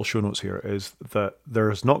our little show notes here, is that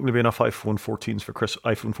there's not going to be enough iPhone 14s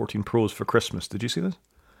iPhone 14 Pros for Christmas. Did you see this?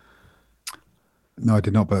 No, I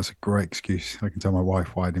did not, but that's a great excuse. I can tell my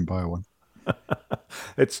wife why I didn't buy one.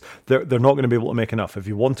 They're not going to be able to make enough. If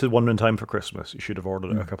you wanted one in time for Christmas, you should have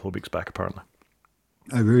ordered it a couple of weeks back, apparently.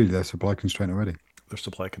 Oh, really? They're supply constrained already? They're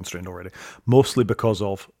supply constrained already. Mostly because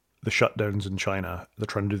of the shutdowns in China. They're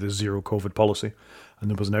trying to do the zero COVID policy,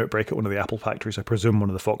 and there was an outbreak at one of the Apple factories, I presume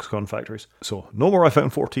one of the Foxconn factories. So no more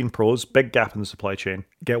iPhone 14 Pros, big gap in the supply chain.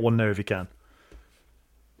 Get one now if you can.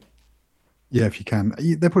 Yeah, if you can.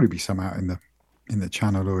 There'll probably be some out in the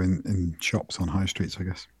channel or in shops on high streets, I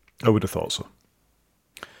guess. I would have thought so.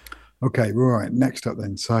 Okay, right. Next up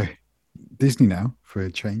then. So Disney now, for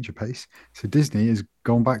a change of pace. So Disney has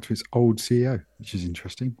gone back to its old CEO, which is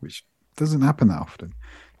interesting, which doesn't happen that often.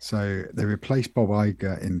 So they replaced Bob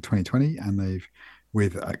Iger in 2020, and they've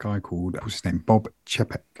with a guy called, what's his name, Bob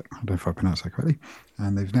Chapek. I don't know if I pronounced that correctly.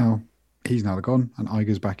 And he's now gone, and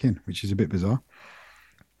Iger's back in, which is a bit bizarre.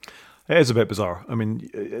 It is a bit bizarre. I mean,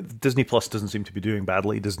 Disney Plus doesn't seem to be doing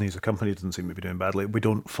badly. Disney as a company doesn't seem to be doing badly. We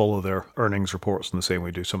don't follow their earnings reports in the same way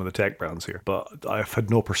we do some of the tech brands here. But I've had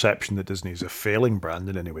no perception that Disney is a failing brand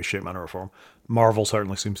in any way, shape, manner, or form. Marvel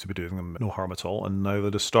certainly seems to be doing them no harm at all. And now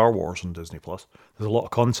that is Star Wars on Disney Plus. There's a lot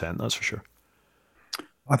of content, that's for sure.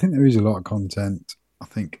 I think there is a lot of content. I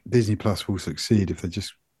think Disney Plus will succeed if they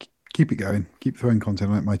just keep it going, keep throwing content.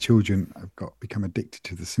 Like my children have become addicted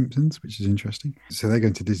to The Simpsons, which is interesting. So they're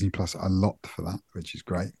going to Disney Plus a lot for that, which is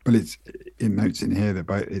great. But it notes in here that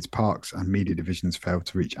both its parks and media divisions failed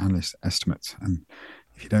to reach analyst estimates. And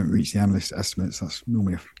if you don't reach the analyst estimates, that's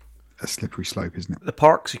normally a slippery slope, isn't it? The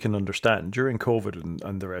parks you can understand. During COVID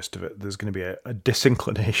and the rest of it, there's going to be a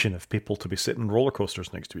disinclination of people to be sitting on roller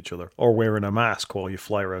coasters next to each other or wearing a mask while you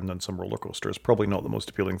fly around on some roller coaster. It's probably not the most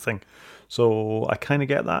appealing thing. So I kind of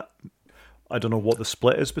get that. I don't know what the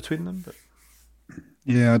split is between them, but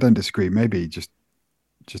Yeah, I don't disagree. Maybe just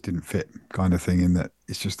didn't fit, kind of thing, in that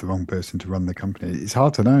it's just the wrong person to run the company. It's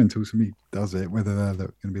hard to know until somebody does it whether they're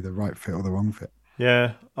going to be the right fit or the wrong fit.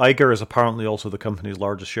 yeah, Iger is apparently also the company's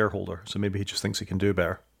largest shareholder, so maybe he just thinks he can do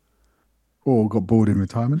better. Or got bored in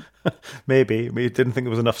retirement. Maybe. He didn't think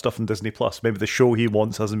there was enough stuff on Disney Plus. Maybe the show he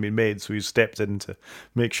wants hasn't been made, so he's stepped in to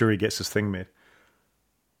make sure he gets his thing made.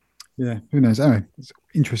 Yeah, who knows? Anyway, it's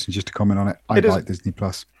interesting just to comment on it. I It is. like Disney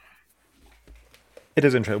Plus. It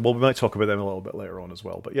is interesting. Well, we might talk about them a little bit later on as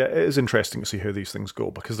well. But yeah, it is interesting to see how these things go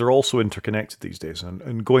because they're all so interconnected these days.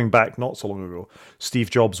 And going back not so long ago, Steve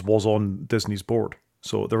Jobs was on Disney's board.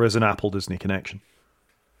 So there is an Apple-Disney connection.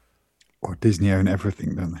 Or Disney own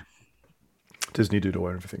everything, don't they? Disney do know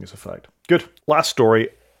everything is a fact. Good. Last story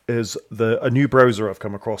is a new browser I've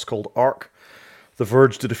come across called Arc. The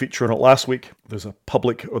Verge did a feature on it last week. There's a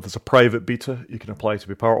private beta you can apply to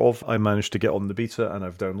be part of. I managed to get on the beta and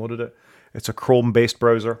I've downloaded it. It's a Chrome-based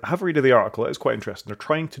browser. Have a read of the article. It's quite interesting. They're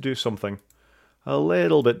trying to do something a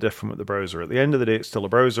little bit different with the browser. At the end of the day, it's still a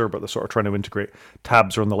browser, but they're sort of trying to integrate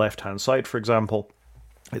tabs are on the left-hand side, for example.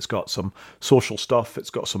 It's got some social stuff. It's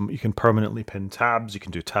got you can permanently pin tabs. You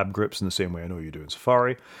can do tab groups in the same way I know you do in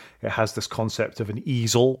Safari. It has this concept of an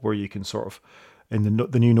easel where you can sort of, in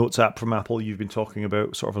the new Notes app from Apple, you've been talking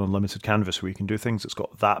about sort of an unlimited canvas where you can do things. It's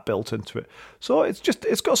got that built into it. So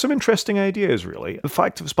it's got some interesting ideas, really. The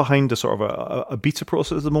fact it's behind a sort of a beta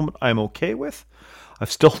process at the moment, I'm okay with.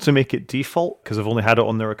 I've still to make it default because I've only had it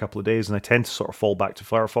on there a couple of days and I tend to sort of fall back to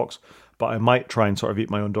Firefox. But I might try and sort of eat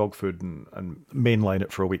my own dog food and mainline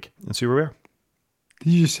it for a week and see where we are.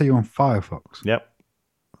 Did you just say you're on Firefox? Yep.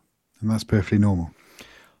 And that's perfectly normal.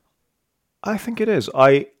 I think it is.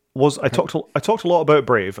 I talked a lot about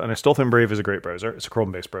Brave, and I still think Brave is a great browser. It's a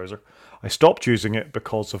Chrome-based browser. I stopped using it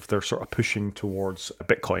because of their sort of pushing towards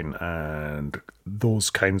Bitcoin and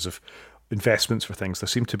those kinds of investments for things. There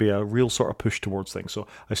seemed to be a real sort of push towards things. So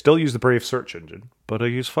I still use the Brave search engine, but I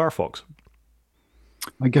use Firefox.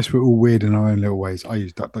 I guess we're all weird in our own little ways. I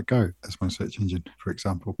use DuckDuckGo as my search engine, for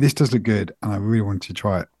example. This does look good, and I really wanted to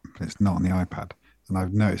try it, but it's not on the iPad. And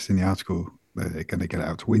I've noticed in the article that they're going to get it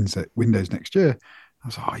out to Windows next year. I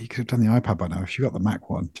was like, oh, you could have done the iPad by now. If you got the Mac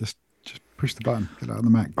one, just push the button, get it on the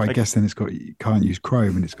Mac. But I guess then you can't use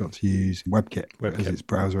Chrome, and it's got to use WebKit as its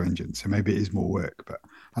browser engine. So maybe it is more work, but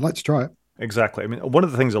I'd like to try it. Exactly. I mean, one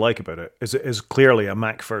of the things I like about it is it is clearly a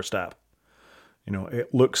Mac first app. You know,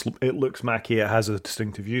 it looks Mac-y. It has a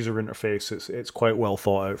distinctive user interface. It's quite well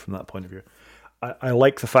thought out from that point of view. I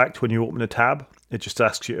like the fact when you open a tab, it just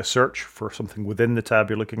asks you to search for something within the tab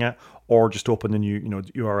you're looking at, or just open the new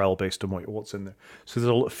URL based on what's in there. So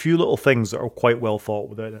there's a few little things that are quite well thought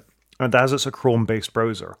within it. And as it's a Chrome-based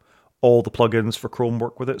browser, all the plugins for Chrome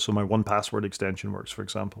work with it. So my 1Password extension works, for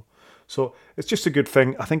example. So it's just a good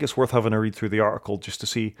thing. I think it's worth having a read through the article just to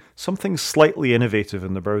see something slightly innovative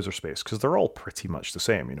in the browser space, because they're all pretty much the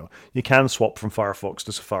same. You know, you can swap from Firefox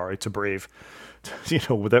to Safari to Brave,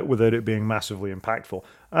 without it being massively impactful,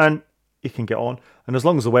 and you can get on. And as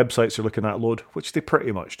long as the websites you're looking at load, which they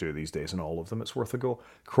pretty much do these days in all of them, it's worth a go.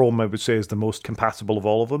 Chrome, I would say, is the most compatible of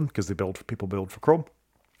all of them because people build for Chrome.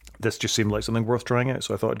 This just seemed like something worth trying out,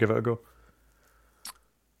 so I thought I'd give it a go.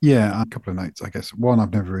 Yeah, a couple of notes, I guess. One,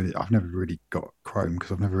 I've never really got Chrome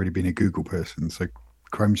because I've never really been a Google person, so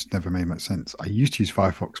Chrome just never made much sense. I used to use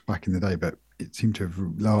Firefox back in the day, but it seemed to have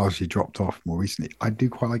largely dropped off more recently. I do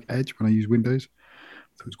quite like Edge when I use Windows.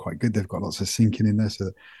 So it's quite good. They've got lots of syncing in there,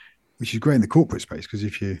 which is great in the corporate space because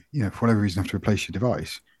if you for whatever reason have to replace your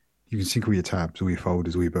device, you can sync all your tabs, all your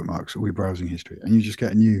folders, all your bookmarks, all your browsing history, and you just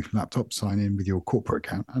get a new laptop, sign in with your corporate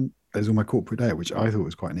account, and there's all my corporate data, which I thought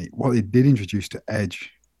was quite neat. What they did introduce to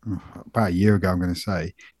Edge about a year ago, I'm going to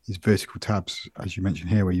say, is vertical tabs, as you mentioned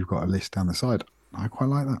here, where you've got a list down the side. I quite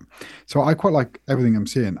like that. So I quite like everything I'm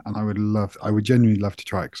seeing, and I would genuinely love to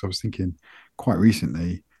try it because I was thinking quite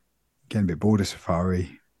recently, getting a bit bored of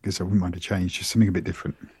Safari because I wouldn't mind a change, just something a bit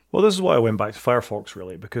different. Well, this is why I went back to Firefox,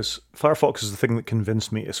 really, because Firefox is the thing that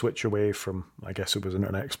convinced me to switch away from, I guess it was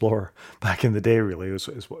Internet Explorer back in the day, really,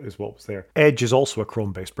 is what was there. Edge is also a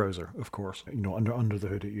Chrome-based browser, of course. Under the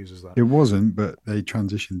hood, it uses that. It wasn't, but they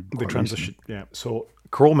transitioned. Yeah. So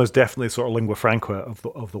Chrome is definitely sort of lingua franca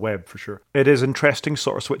of the web, for sure. It is interesting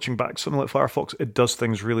sort of switching back to something like Firefox. It does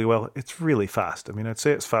things really well. It's really fast. I mean, I'd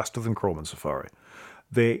say it's faster than Chrome and Safari.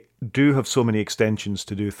 They do have so many extensions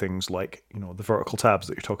to do things like, the vertical tabs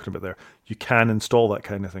that you're talking about there. You can install that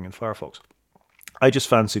kind of thing in Firefox. I just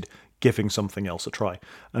fancied giving something else a try,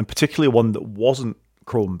 and particularly one that wasn't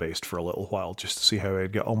Chrome based for a little while, just to see how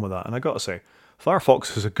I'd get on with that. And I got to say,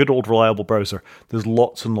 Firefox is a good old reliable browser. There's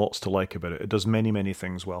lots and lots to like about it. It does many, many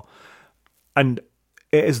things well. And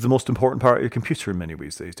it is the most important part of your computer in many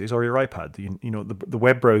ways these days, or your iPad. The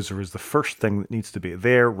web browser is the first thing that needs to be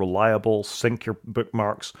there, reliable, sync your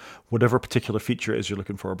bookmarks, whatever particular feature it is you're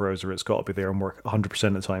looking for a browser, it's got to be there and work 100%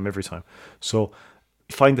 of the time, every time. So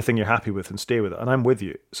find the thing you're happy with and stay with it. And I'm with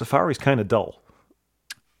you. Safari's kind of dull.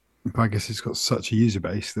 But I guess it's got such a user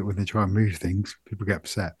base that when they try and move things, people get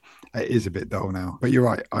upset. It is a bit dull now. But you're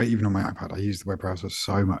right. Even on my iPad, I use the web browser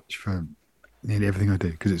so much for nearly everything I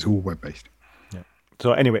do because it's all web-based.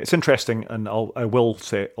 So anyway, it's interesting, and I will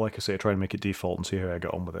say, like I say, try and make it default and see how I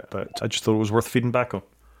get on with it. But I just thought it was worth feeding back on.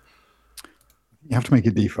 You have to make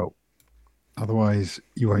it default. Otherwise,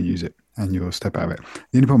 you won't use it and you'll step out of it.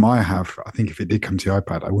 The only problem I have, I think if it did come to the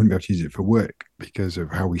iPad, I wouldn't be able to use it for work because of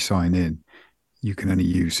how we sign in. You can only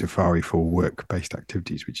use Safari for work-based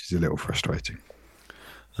activities, which is a little frustrating.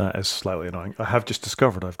 That is slightly annoying. I have just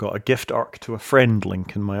discovered I've got a gift arc to a friend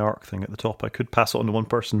link in my arc thing at the top. I could pass it on to one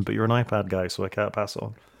person, but you're an iPad guy, so I can't pass it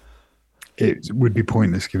on. It would be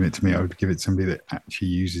pointless giving it to me. I would give it to somebody that actually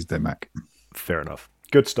uses their Mac. Fair enough.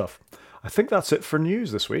 Good stuff. I think that's it for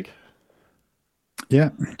news this week.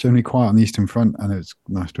 Yeah, generally quiet on the Eastern Front, and it's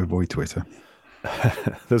nice to avoid Twitter.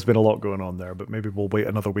 There's been a lot going on there, but maybe we'll wait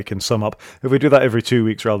another week and sum up. If we do that every 2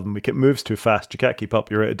 weeks rather than week, it moves too fast. You can't keep up.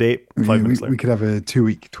 You're out of date 5 minutes later. We could have a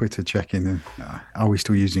 2-week Twitter check-in. Are we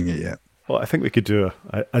still using it yet? Well, I think we could do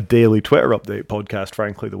a daily Twitter update podcast,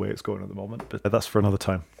 frankly, the way it's going at the moment. But that's for another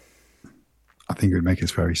time. I think it would make us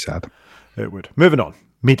very sad. It would. Moving on.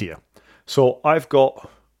 Media. So I've got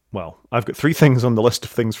 3 things on the list of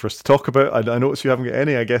things for us to talk about. I notice you haven't got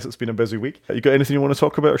any. I guess it's been a busy week. You got anything you want to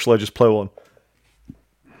talk about, or shall I just plow on?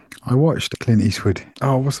 I watched Clint Eastwood.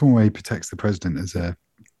 Oh, what's the one where he protects the president as a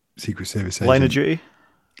Secret Service agent? Line of Duty?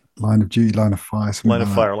 Line of Duty, Line of Fire. Line of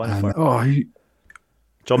Fire.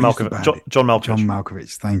 John Malkovich. John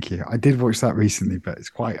Malkovich, thank you. I did watch that recently, but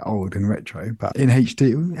it's quite old and retro. But in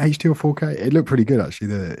HD or 4K, it looked pretty good,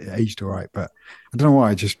 actually. It aged all right. But I don't know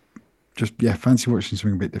why. I just fancy watching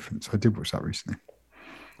something a bit different. So I did watch that recently.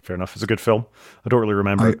 Fair enough. It's a good film. I don't really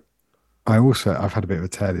remember it. I've had a bit of a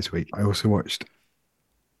tear this week. I also watched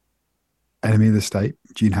Enemy of the State,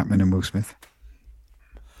 Gene Hackman and Will Smith.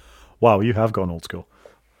 Wow, you have gone old school.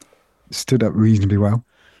 Stood up reasonably well.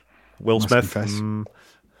 Will Smith.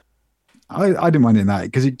 I didn't mind it in that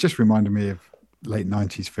because it just reminded me of late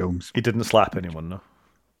 90s films. He didn't slap anyone,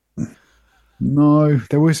 no? No,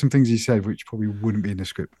 there were some things he said which probably wouldn't be in the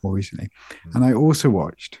script more recently. And I also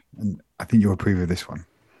watched, and I think you'll approve of this one,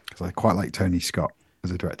 because I quite like Tony Scott as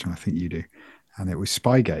a director, and I think you do. And it was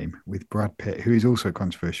Spy Game with Brad Pitt, who is also a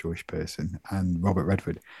controversial-ish person, and Robert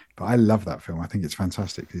Redford. But I love that film. I think it's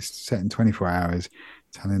fantastic. It's set in 24 hours,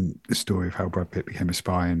 telling the story of how Brad Pitt became a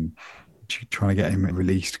spy and trying to get him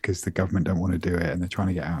released because the government don't want to do it and they're trying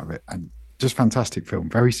to get out of it. And just fantastic film.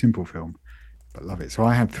 Very simple film, but love it. So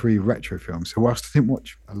I had 3 retro films. So whilst I didn't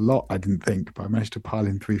watch a lot, I didn't think, but I managed to pile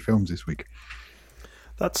in 3 films this week.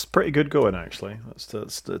 That's pretty good going, actually.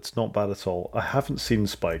 It's not bad at all. I haven't seen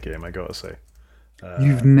Spy Game, I gotta say.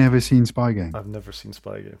 You've never seen Spy Game? I've never seen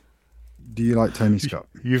Spy Game. Do you like Tony Scott?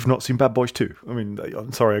 You've not seen Bad Boys 2? I mean,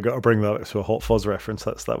 I'm sorry, I got to bring that to a Hot Fuzz reference.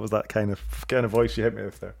 That was that kind of voice you hit me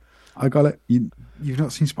with there. I got it. You've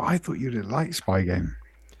not seen Spy? I thought you'd like Spy Game.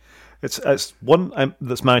 It's one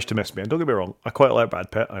that's managed to miss me. And don't get me wrong, I quite like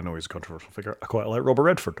Brad Pitt. I know he's a controversial figure. I quite like Robert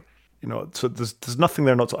Redford. So there's nothing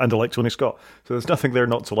there not to, and I like Tony Scott. So there's nothing there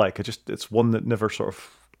not to like. It's one that never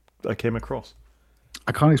I came across.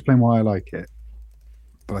 I can't explain why I like it,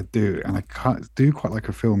 but I do, and I do quite like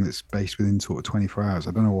a film that's based within sort of 24 hours.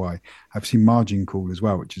 I don't know why. I've seen Margin Call as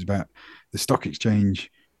well, which is about the stock exchange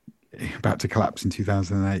about to collapse in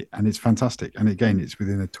 2008, and it's fantastic. And again, it's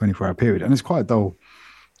within a 24-hour period, and it's quite a dull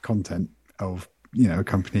content of a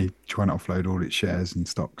company trying to offload all its shares and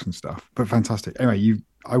stocks and stuff, but fantastic. Anyway,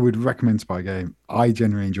 I would recommend Spy Game. I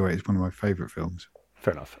genuinely enjoy it. It's one of my favourite films.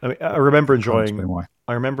 Fair enough. I mean, I remember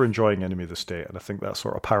enjoying Enemy of the State, and I think that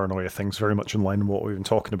sort of paranoia thing's very much in line with what we've been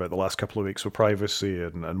talking about the last couple of weeks with privacy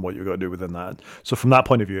and what you've got to do within that. So from that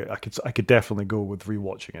point of view, I could definitely go with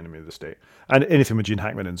rewatching Enemy of the State. And anything with Gene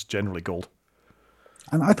Hackman is generally gold.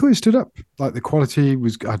 And I thought it stood up. Like the quality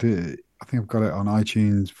was, I think I've got it on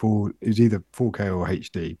iTunes it was either 4K or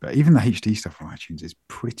HD, but even the HD stuff on iTunes is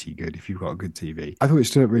pretty good if you've got a good TV. I thought it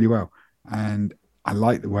stood up really well. And I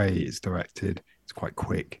like the way it's directed. It's It's quite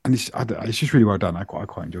quick, and I don't know, it's just really well done. I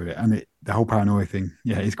quite enjoyed it, and the whole paranoia thing,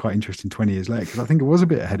 yeah, is quite interesting. 20 years later, because I think it was a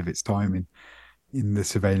bit ahead of its time in the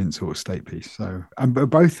surveillance sort of state piece. So, and but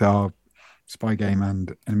both are Spy Game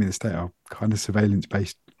and Enemy of the State are kind of surveillance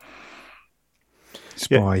based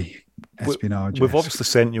Yeah, spy espionage. we've obviously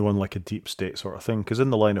sent you on like a deep state sort of thing because In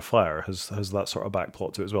the Line of Fire has that sort of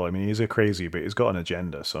backplot to it as well. I mean, he's a crazy, but he's got an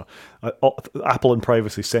agenda. So, Apple and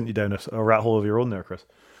privacy sent you down a rat hole of your own there, Chris.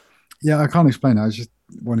 Yeah, I can't explain it. I was just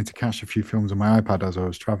wanted to catch a few films on my iPad as I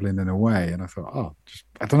was traveling and away, and I thought, oh, just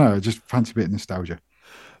I don't know, I just fancy a bit of nostalgia.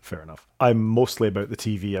 Fair enough. I'm mostly about the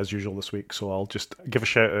TV as usual this week, so I'll just give a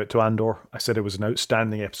shout out to Andor. I said it was an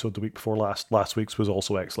outstanding episode the week before last. Last week's was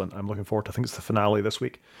also excellent. I'm looking forward to, I think it's the finale this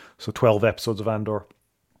week. So 12 episodes of Andor.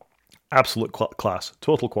 Absolute class.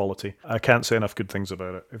 Total quality. I can't say enough good things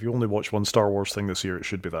about it. If you only watch one Star Wars thing this year, it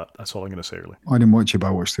should be that. That's all I'm going to say, really. I didn't watch it, but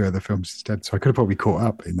I watched the other films instead, so I could have probably caught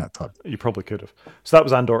up in that time. You probably could have. So that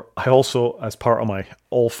was Andor. I also, as part of my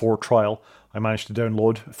All 4 trial, I managed to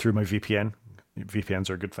download through my VPN. VPNs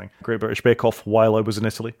are a good thing. Great British Bake Off while I was in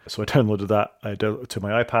Italy. So I downloaded that to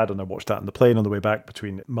my iPad and I watched that on the plane on the way back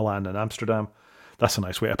between Milan and Amsterdam. That's a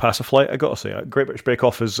nice way to pass a flight, I gotta say. Great British Bake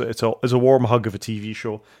Off is a warm hug of a TV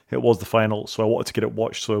show. It was the final, so I wanted to get it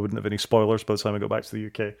watched so I wouldn't have any spoilers by the time I got back to the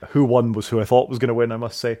UK. Who won was who I thought was going to win, I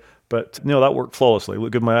must say. But no, that worked flawlessly.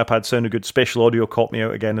 Looked good. My iPad sounded good. Spatial audio caught me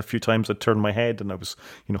out again a few times. I turned my head and I was,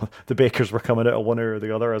 the bakers were coming out of one ear or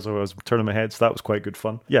the other as I was turning my head. So that was quite good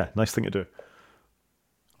fun. Yeah, nice thing to do.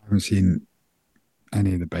 I haven't seen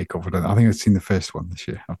any of the Bake Off. I think I've seen the first one this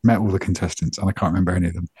year. I've met all the contestants and I can't remember any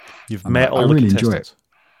of them. You've met all the contestants? Enjoy it.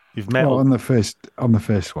 You've met on the first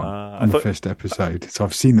one, on the first episode. So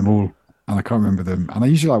I've seen them all and I can't remember them. And I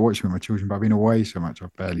usually like watching with my children, but I've been away so much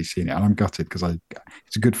I've barely seen it. And I'm gutted because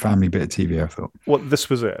it's a good family bit of TV, I thought. Well, this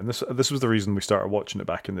was it. And this was the reason we started watching it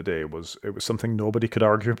back in the day. It was something nobody could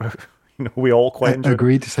argue about. We all quite enjoyed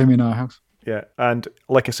agreed. Same in our house. Yeah, and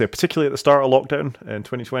like I say, particularly at the start of lockdown in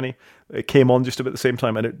 2020, it came on just about the same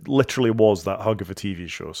time, and it literally was that hug of a TV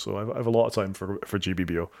show. So I have a lot of time for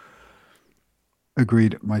GBBO.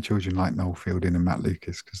 Agreed. My children like Noel Fielding and Matt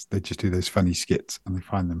Lucas because they just do those funny skits and they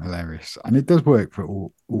find them hilarious. And it does work for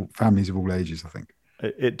all families of all ages, I think.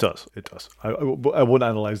 It does. I won't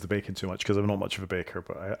analyse the baking too much because I'm not much of a baker,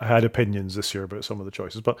 but I had opinions this year about some of the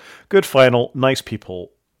choices. But good final, nice people,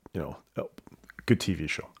 good TV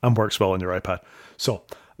show and works well on your iPad. So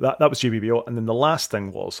that was GBBO. And then the last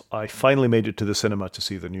thing was I finally made it to the cinema to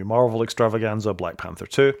see the new Marvel extravaganza, Black Panther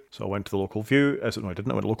 2. So I went to the local View. I didn't.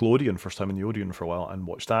 I went to local Odeon, first time in the Odeon for a while, and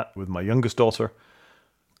watched that with my youngest daughter.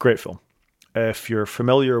 Great film. If you're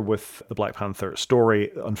familiar with the Black Panther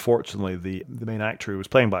story, unfortunately, the main actor who was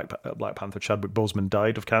playing Black Panther, Chadwick Boseman,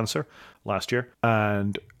 died of cancer last year.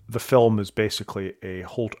 And the film is basically a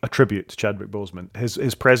tribute to Chadwick Boseman.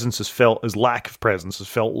 His presence is felt, his lack of presence is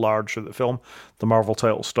felt large through the film. The Marvel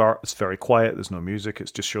title start, it's very quiet, there's no music,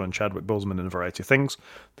 it's just showing Chadwick Boseman in a variety of things.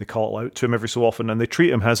 They call out to him every so often, and they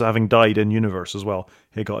treat him as having died in universe as well.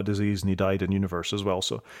 He got a disease and he died in universe as well.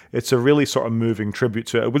 So it's a really sort of moving tribute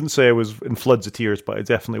to it. I wouldn't say I was in floods of tears, but it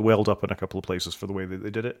definitely welled up in a couple of places for the way that they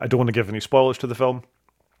did it. I don't want to give any spoilers to the film.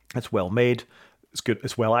 It's well made. It's good.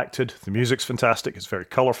 It's well acted. The music's fantastic. It's very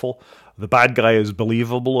colourful. The bad guy is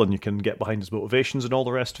believable, and you can get behind his motivations and all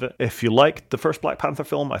the rest of it. If you liked the first Black Panther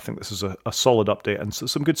film, I think this is a solid update and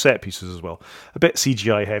some good set pieces as well. A bit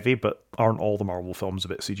CGI heavy, but aren't all the Marvel films a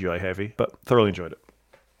bit CGI heavy? But thoroughly enjoyed it.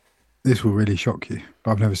 This will really shock you,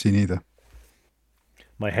 but I've never seen either.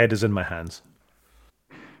 My head is in my hands.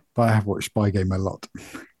 But I have watched Spy Game a lot.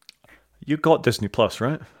 You got Disney Plus,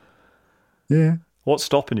 right? Yeah. What's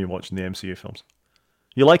stopping you watching the MCU films?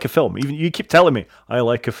 You like a film. Even you keep telling me I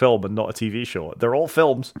like a film and not a TV show. They're all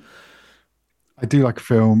films. I do like a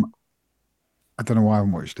film. I don't know why I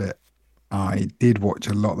haven't watched it. I did watch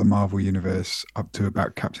a lot of the Marvel Universe up to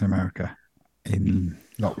about Captain America in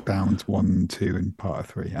lockdowns 1, 2, and part of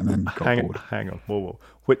 3, and then got bored. Hang on. Whoa.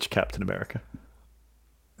 Which Captain America?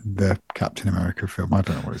 The Captain America film. I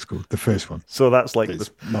don't know what it's called. The first one. So that's like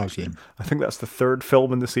I think that's the third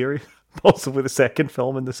film in the series. Possibly the second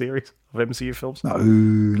film in the series of MCU films. No,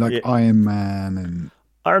 like Iron Man and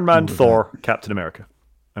Iron Man, Thor, Captain America.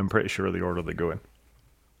 I'm pretty sure the order they go in.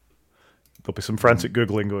 There'll be some frantic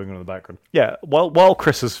Googling going on in the background. Yeah, while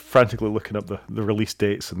Chris is frantically looking up the release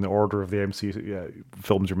dates and the order of the MCU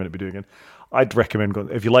films you're meant to be doing in, I'd recommend going,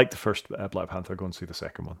 if you like the first Black Panther, go and see the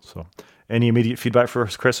second one. So, any immediate feedback for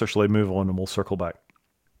us, Chris, or shall I move on and we'll circle back?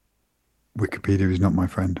 Wikipedia is not my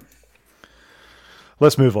friend.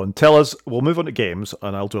 Let's move on. We'll move on to games,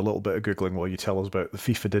 and I'll do a little bit of Googling while you tell us about the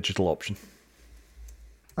FIFA Digital option.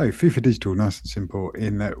 Oh, FIFA Digital, nice and simple,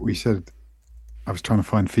 in that we said I was trying to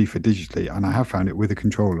find FIFA digitally, and I have found it with a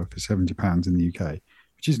controller for £70 in the UK,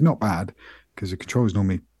 which is not bad because the controller is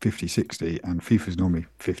normally 50-60 and FIFA is normally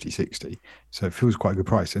 50-60. So it feels quite a good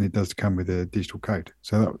price, and it does come with a digital code.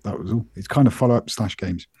 So that was all. It's kind of follow up slash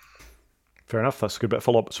games. Fair enough. That's a good bit of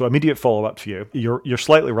follow up. So immediate follow up to you. You're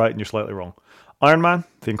slightly right and you're slightly wrong. Iron Man,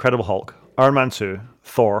 The Incredible Hulk, Iron Man 2,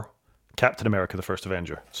 Thor, Captain America: The First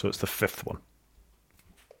Avenger. So it's the fifth one.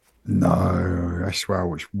 No, I swear I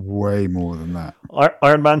watched way more than that.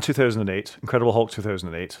 Iron Man 2008, Incredible Hulk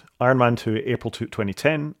 2008, Iron Man 2 April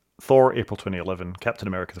 2010, Thor April 2011, Captain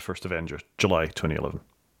America: The First Avenger July 2011. Are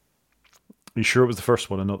you sure it was the first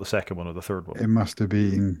one and not the second one or the third one? It must have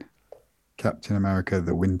been Captain America: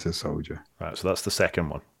 The Winter Soldier. Right, so that's the second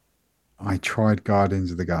one. I tried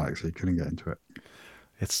Guardians of the Galaxy, couldn't get into it.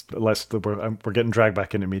 We're getting dragged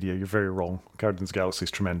back into media. You're very wrong. Guardians of the Galaxy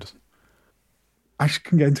is tremendous. I just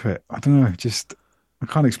couldn't get into it. I don't know. Just I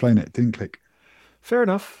can't explain it. It didn't click. Fair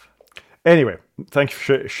enough. Anyway, thank you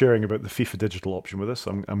for sharing about the FIFA digital option with us.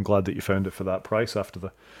 I'm glad that you found it for that price after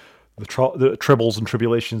the tribbles and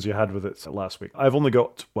tribulations you had with it last week. I've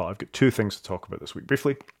got two things to talk about this week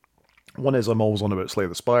briefly. One is I'm always on about Slay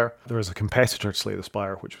the Spire. There is a competitor to Slay the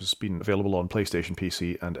Spire, which has been available on PlayStation,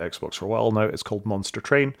 PC, and Xbox for a while now. It's called Monster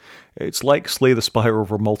Train. It's like Slay the Spire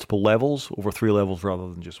over multiple levels, over 3 levels rather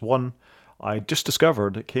than just one. I just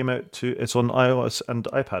discovered it's on iOS and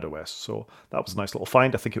iPadOS, so that was a nice little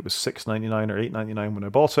find. I think it was $6.99 or $8.99 when I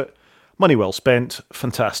bought it. Money well spent,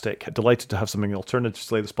 fantastic. Delighted to have something alternative to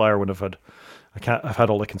Slay the Spire when I've had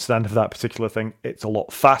all I can stand of that particular thing. It's a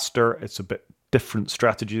lot faster. It's a bit different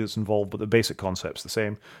strategy that's involved, but the basic concept's the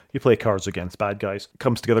same. You play cards against bad guys. It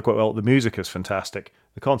comes together quite well. The music is fantastic.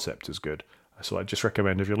 The concept is good. So I just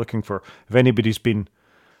recommend if anybody's been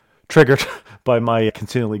triggered by my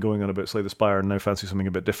continually going on about Slay the Spire and now fancy something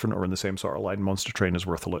a bit different or in the same sort of line, Monster Train is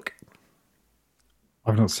worth a look.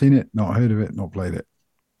 I've not seen it, not heard of it, not played it.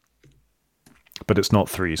 But it's not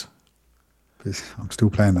threes. I'm still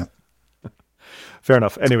playing that. Fair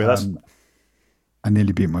enough. Anyway, I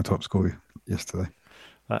nearly beat my top score yesterday.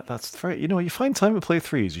 That's very. You find time to play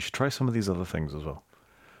threes. You should try some of these other things as well.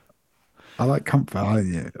 I like comfort. I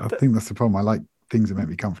think that's the problem. I like things that make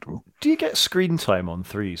me comfortable. Do you get screen time on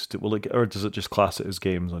threes? Or does it just class it as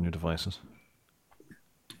games on your devices?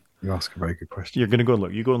 You ask a very good question. You're going to go and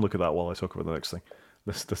look. You go and look at that while I talk about the next thing.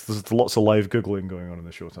 There's lots of live Googling going on in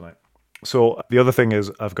the show tonight. So the other thing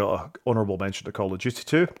is I've got an honourable mention to Call of Duty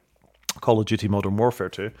 2. Call of Duty Modern Warfare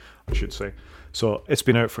 2, I should say. So it's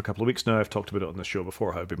been out for a couple of weeks now. I've talked about it on the show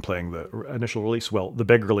before, how I've been playing the initial release. Well, the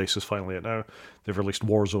big release is finally out now. They've released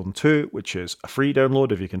Warzone 2, which is a free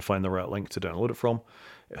download if you can find the right link to download it from.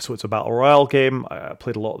 So it's a battle royale game. I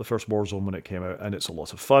played a lot of the first Warzone when it came out, and it's a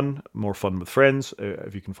lot of fun. More fun with friends,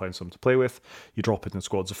 if you can find some to play with. You drop it in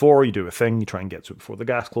squads of 4, you do a thing, you try and get to it before the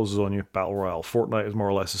gas closes on you. Battle royale Fortnite is more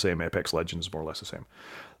or less the same. Apex Legends is more or less the same.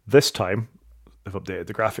 This time, they've updated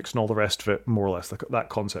the graphics and all the rest of it, more or less. That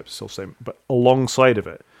concept is still the same. But alongside of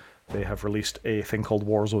it, they have released a thing called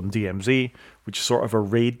Warzone DMZ, which is sort of a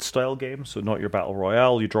raid-style game. So not your battle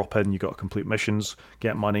royale. You drop in, you got to complete missions,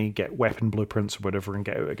 get money, get weapon blueprints or whatever, and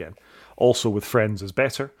get out again. Also with friends is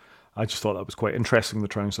better. I just thought that was quite interesting. They're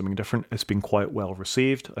trying something different. It's been quite well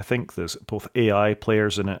received. I think there's both AI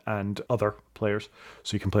players in it and other players.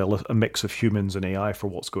 So you can play a mix of humans and AI for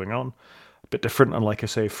what's going on. A bit different and, like I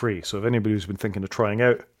say, free. So if anybody who's been thinking of trying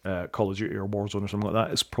out Call of Duty or Warzone or something like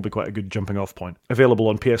that, it's probably quite a good jumping off point. Available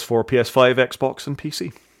on PS4, PS5, Xbox and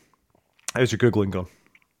PC. How's your Googling gone?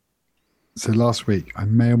 So last week, I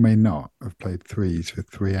may or may not have played threes for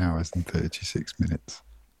 3 hours and 36 minutes.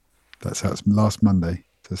 That's last Monday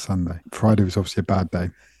to Sunday. Friday was obviously a bad day.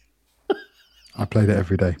 I played it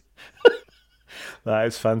every day. That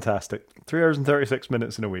is fantastic. 3 hours and 36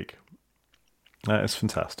 minutes in a week. That is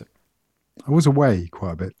fantastic. I was away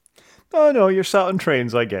quite a bit. Oh, no, you're sat on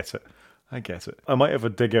trains. I get it. I might have a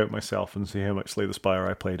dig out myself and see how much Slay the Spire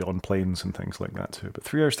I played on planes and things like that too. But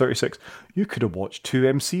 3 hours 36, you could have watched 2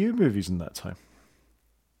 MCU movies in that time.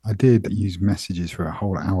 I did use messages for a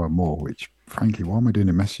whole hour more, which, frankly, why am I doing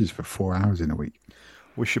the messages for 4 hours in a week?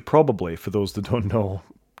 We should probably, for those that don't know,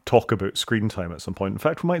 talk about screen time at some point. In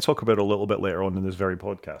fact, we might talk about it a little bit later on in this very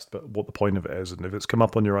podcast, but what the point of it is, and if it's come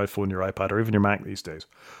up on your iPhone, your iPad, or even your Mac these days,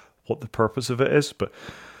 what the purpose of it is. But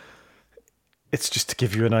it's just to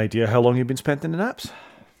give you an idea how long you've been spending in apps.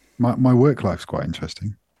 My work life's quite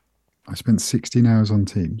interesting. I spent 16 hours on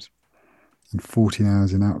Teams and 14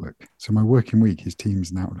 hours in Outlook. So my working week is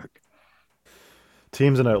Teams and Outlook.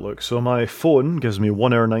 Teams and Outlook. So my phone gives me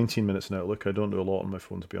 1 hour 19 minutes in Outlook. I don't do a lot on my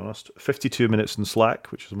phone, to be honest. 52 minutes in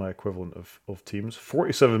Slack, which is my equivalent of Teams.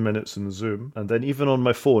 47 minutes in Zoom. And then even on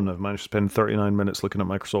my phone, I've managed to spend 39 minutes looking at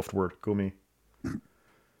Microsoft Word. Go me.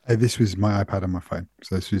 This was my iPad on my phone,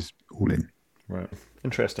 so this was all in. Right.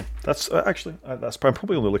 Interesting. That's actually, that's I'm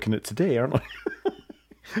probably only looking at today, aren't I?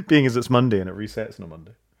 Being as it's Monday and it resets on a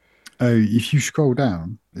Monday. Oh, if you scroll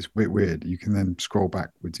down, it's a bit weird. You can then scroll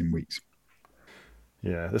backwards in weeks.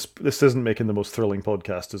 Yeah, this isn't making the most thrilling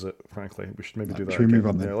podcast, is it? Frankly, we should maybe do that. Should we again. move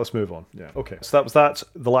on then? Yeah, let's move on. Yeah, okay. So that was that.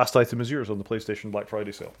 The last item is yours on the PlayStation Black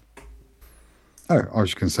Friday sale. Oh, I was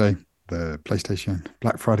just going to say the PlayStation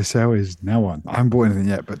Black Friday sale is now on. I haven't bought anything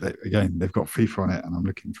yet, but they've got FIFA on it, and I'm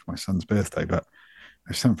looking for my son's birthday, but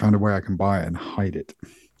I just haven't found a way I can buy it and hide it.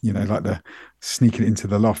 You know, like the sneaking it into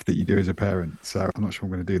the loft that you do as a parent. So I'm not sure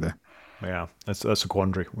what I'm going to do there. Yeah, that's a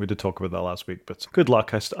quandary. We did talk about that last week, but good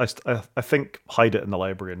luck. I think hide it in the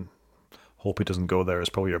library and hope he doesn't go there is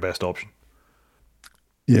probably your best option.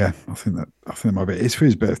 Yeah, I think that might be. It's for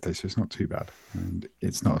his birthday, so it's not too bad, and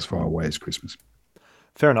it's not as far away as Christmas.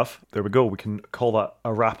 Fair enough. There we go. We can call that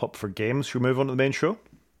a wrap up for games. Should we move on to the main show?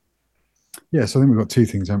 Yeah, so I think we've got two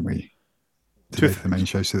things, haven't we? Two Today for the main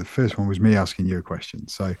show. So the first one was me asking you a question.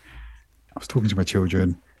 So I was talking to my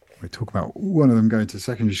children. We talk about one of them going to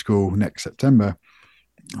secondary school next September.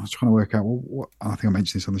 I was trying to work out, well, what, I think I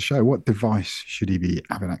mentioned this on the show, what device should he be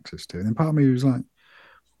having access to? And then part of me was like,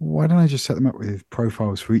 why don't I just set them up with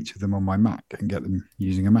profiles for each of them on my Mac and get them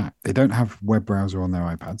using a Mac? They don't have web browser on their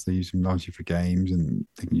iPads. They use them largely for games, and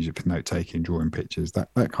they can use it for note taking, drawing pictures,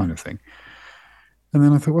 that kind of thing. And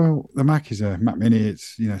then I thought, well, the Mac is a Mac Mini.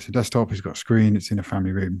 It's a desktop. It's got a screen. It's in a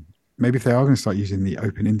family room. Maybe if they are going to start using the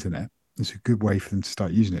open internet, it's a good way for them to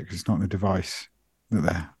start using it because it's not on a device that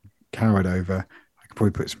they're carried over. I could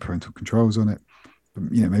probably put some parental controls on it. But,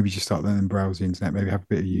 maybe just start letting them browse the internet, maybe have a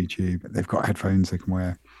bit of YouTube. They've got headphones they can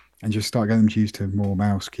wear and just start getting them to use to more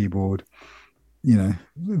mouse, keyboard, the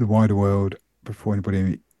wider world before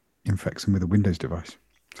anybody infects them with a Windows device.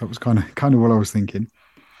 So that was kind of what I was thinking.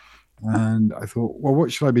 And I thought, well,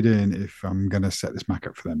 what should I be doing if I'm going to set this Mac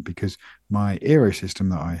up for them? Because my Aero system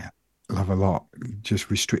that I love a lot just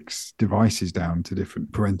restricts devices down to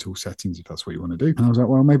different parental settings if that's what you want to do. And I was like,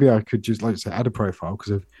 well, maybe I could just, like I say, add a profile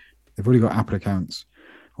because they've already got Apple accounts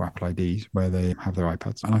or Apple IDs where they have their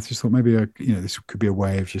iPads. And I just thought maybe this could be a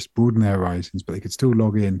way of just broadening their horizons, but they could still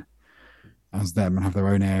log in as them and have their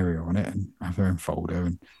own area on it and have their own folder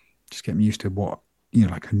and just get them used to what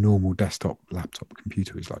like a normal desktop laptop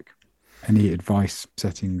computer is like. Any advice,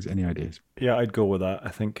 settings, any ideas? Yeah, I'd go with that. I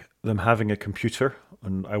think them having a computer,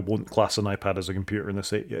 and I won't class an iPad as a computer in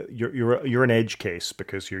this. You're an edge case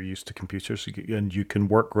because you're used to computers, and you can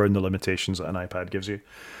work around the limitations that an iPad gives you.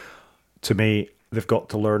 To me, they've got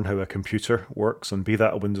to learn how a computer works, and be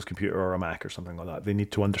that a Windows computer or a Mac or something like that. They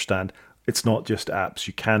need to understand it's not just apps.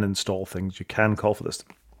 You can install things. You can call for this.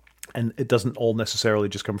 And it doesn't all necessarily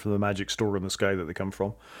just come from the magic store in the sky that they come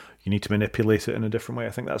from. You need to manipulate it in a different way.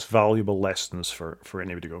 I think that's valuable lessons for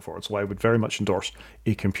anybody to go forward. So I would very much endorse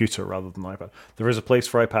a computer rather than an iPad. There is a place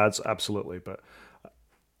for iPads, absolutely, but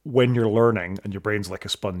when you're learning and your brain's like a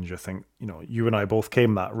sponge, I think, you and I both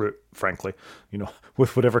came that route, frankly,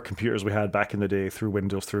 with whatever computers we had back in the day through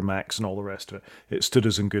Windows, through Macs and all the rest of it. It stood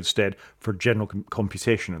us in good stead for general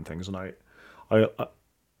computation and things. And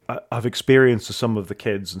I've experienced some of the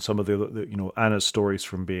kids and some of the Anna's stories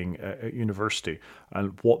from being at university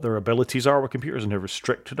and what their abilities are with computers and how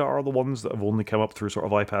restricted are the ones that have only come up through sort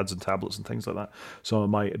of iPads and tablets and things like that. So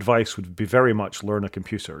my advice would be very much learn a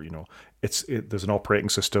computer. There's an operating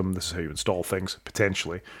system. This is how you install things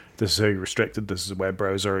potentially. This is how you're restricted. This is a web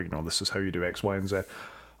browser. This is how you do X, Y, and Z.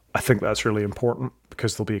 I think that's really important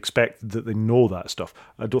because they'll be expected that they know that stuff.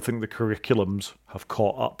 I don't think the curriculums have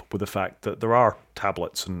caught up with the fact that there are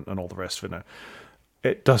tablets and all the rest of it now.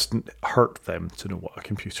 It doesn't hurt them to know what a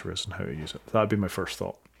computer is and how to use it. That'd be my first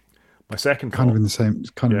thought. My second thought, in the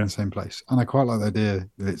same place. And I quite like the idea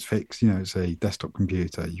that it's fixed. It's a desktop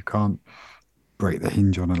computer. You can't break the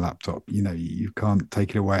hinge on a laptop. You can't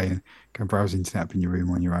take it away and go browse the internet up in your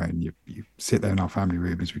room on your own. You sit there in our family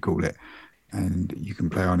room, as we call it, and you can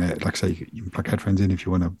play on it. Like I say, you can plug headphones in if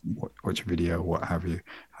you want to watch a video or what have you.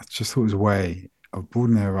 I just thought it was a way of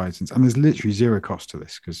broadening their horizons. And there's literally zero cost to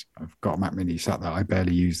this because I've got a Mac Mini sat there. I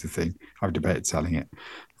barely use the thing. I've debated selling it.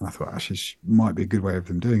 And I thought actually might be a good way of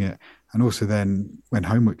them doing it. And also then when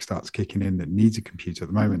homework starts kicking in that needs a computer, at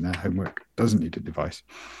the moment their homework doesn't need a device.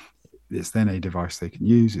 It's then a device they can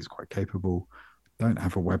use. It's quite capable. don't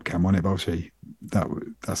have a webcam on it, but obviously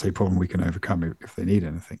that's a problem we can overcome if they need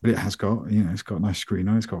anything. But it has got, it's got a nice screen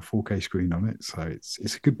on it. It's got a 4K screen on it, so it's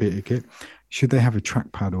a good bit of kit. Should they have a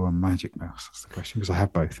trackpad or a Magic Mouse? That's the question, because I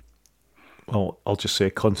have both. Well, I'll just say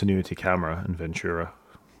continuity camera and Ventura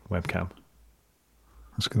webcam.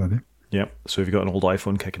 That's a good idea. Yeah, so if you've got an old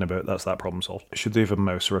iPhone kicking about, that's that problem solved. Should they have a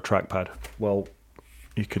mouse or a trackpad? Well,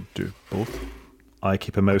 you could do both. I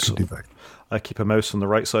keep a mouse on the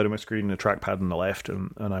right side of my screen and a trackpad on the left,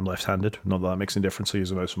 and I'm left-handed. Not that that makes any difference. I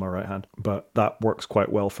use a mouse on my right hand. But that works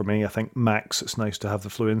quite well for me. I think Macs, it's nice to have the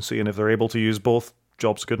fluency, and if they're able to use both,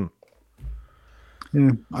 job's good.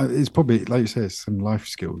 Yeah, it's probably, like you say, it's some life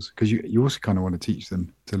skills, because you also kind of want to teach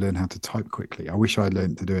them to learn how to type quickly. I wish I'd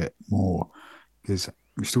learned to do it more, because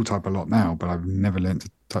we still type a lot now, but I've never learned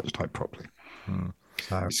to touch type properly.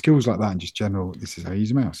 So skills like that and just general, this is how you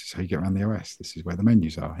use a mouse, this is how you get around the OS, this is where the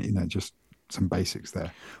menus are, just some basics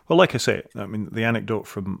there. Well, like I say, I mean, the anecdote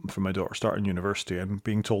from my daughter starting university and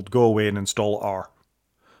being told, go away and install R.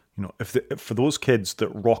 If for those kids that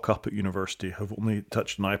rock up at university have only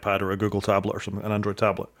touched an iPad or a Google tablet or something, an Android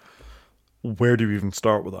tablet, where do you even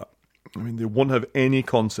start with that? I mean, they won't have any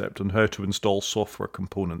concept on how to install software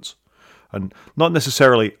components. And not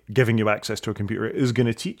necessarily giving you access to a computer is going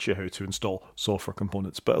to teach you how to install software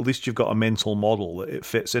components, but at least you've got a mental model that it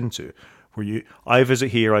fits into, where I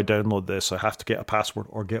visit here, I download this, I have to get a password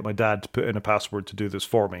or get my dad to put in a password to do this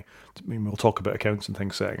for me. I mean, we'll talk about accounts and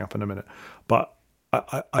things setting up in a minute. But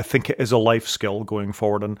I think it is a life skill going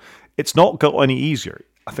forward, and it's not got any easier.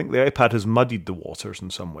 I think the iPad has muddied the waters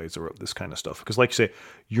in some ways about this kind of stuff. Because like you say,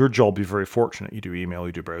 your job, you're very fortunate. You do email,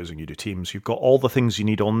 you do browsing, you do Teams. You've got all the things you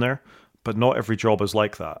need on there. But not every job is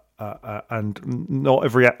like that. And not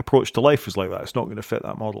every approach to life is like that. It's not going to fit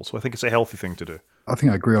that model. So I think it's a healthy thing to do. I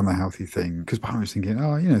think I agree on the healthy thing, because part of me was thinking,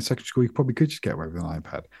 secondary school, you probably could just get away with an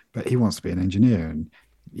iPad. But he wants to be an engineer, and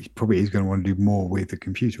he's going to want to do more with the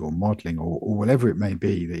computer or modeling or whatever it may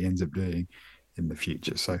be that he ends up doing in the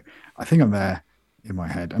future. So I think I'm there in my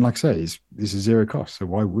head. And like I say, this is zero cost. So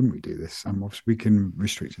why wouldn't we do this? And obviously we can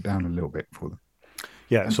restrict it down a little bit for them.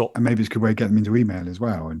 Yeah. And maybe it's a good way to get them into email as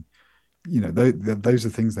well. And those are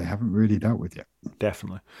things they haven't really dealt with yet.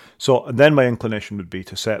 Definitely. So then my inclination would be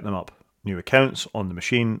to set them up new accounts on the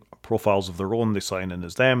machine, profiles of their own. They sign in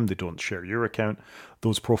as them. They don't share your account.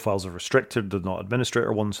 Those profiles are restricted. They're not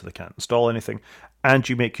administrator ones, so they can't install anything. And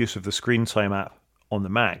you make use of the Screen Time app on the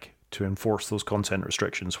Mac to enforce those content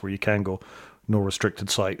restrictions, where you can go, no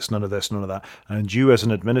restricted sites, none of this, none of that. And you as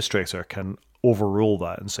an administrator can overrule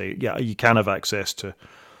that and say, yeah, you can have access to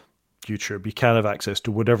YouTube, you can have access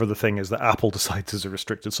to whatever the thing is that Apple decides is a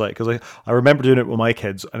restricted site. Because I remember doing it with my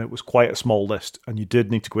kids, and it was quite a small list, and you did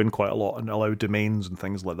need to go in quite a lot and allow domains and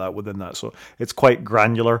things like that within that. So it's quite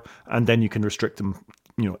granular, and then you can restrict them,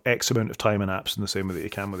 X amount of time in apps in the same way that you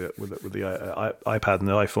can with the iPad and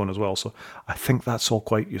the iPhone as well. So I think that's all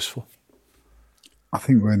quite useful. I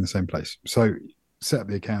think we're in the same place. So set up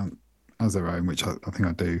the account as their own, which I think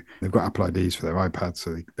I do. They've got Apple IDs for their iPad,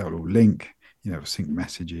 so they'll all link. Sync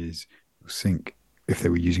messages, sync if they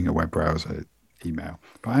were using a web browser, email.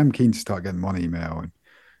 But I am keen to start getting them on email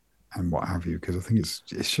and what have you, because I think it's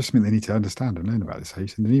just something they need to understand and learn about. This how you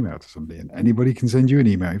send an email to somebody, and anybody can send you an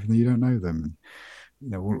email even though you don't know them.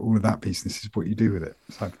 And, all of that piece. This is what you do with it.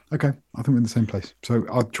 So okay, I think we're in the same place. So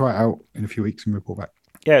I'll try it out in a few weeks and report back.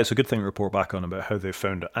 Yeah, it's a good thing to report back on about how they've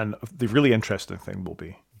found it. And the really interesting thing will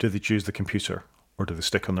be, do they choose the computer or do they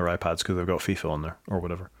stick on their iPads because they've got FIFA on there or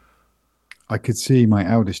whatever? I could see my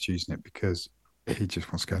eldest using it because he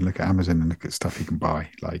just wants to go and look at Amazon and look at stuff he can buy,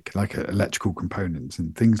 like electrical components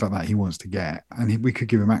and things like that he wants to get. And we could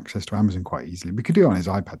give him access to Amazon quite easily. We could do it on his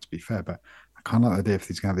iPad, to be fair, but I kind of like the idea if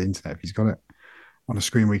he's going to have the internet, if he's got it on a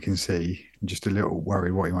screen we can see, I'm just a little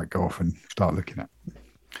worried what he might go off and start looking at.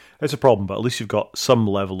 It's a problem, but at least you've got some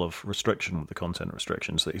level of restriction with the content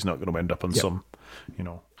restrictions, that he's not going to end up on some,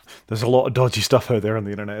 there's a lot of dodgy stuff out there on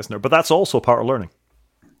the internet, isn't there? But that's also part of learning.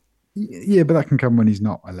 Yeah, but that can come when he's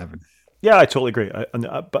not 11. Yeah, I totally agree.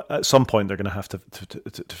 But at some point, they're going to have to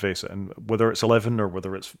face it. And whether it's 11 or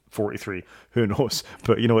whether it's 43, who knows?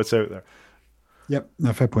 But, it's out there. Yep,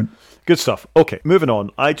 no, fair point. Good stuff. Okay, moving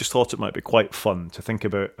on. I just thought it might be quite fun to think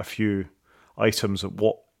about a few items of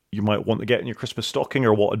what you might want to get in your Christmas stocking,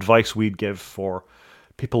 or what advice we'd give for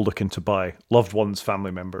people looking to buy loved ones,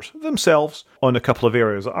 family members, themselves, on a couple of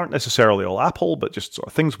areas that aren't necessarily all Apple, but just sort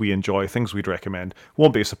of things we enjoy, things we'd recommend.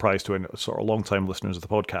 Won't be a surprise to any sort of long-time listeners of the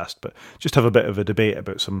podcast, but just have a bit of a debate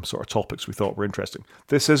about some sort of topics we thought were interesting.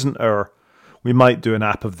 This isn't our We might do an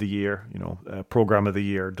app of the year, program of the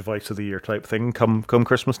year, device of the year type thing come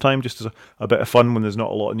Christmas time, just as a bit of fun when there's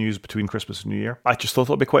not a lot of news between Christmas and New Year. I just thought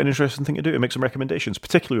that would be quite an interesting thing to do, to make some recommendations,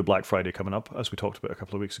 particularly with Black Friday coming up, as we talked about a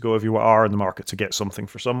couple of weeks ago. If you are in the market to get something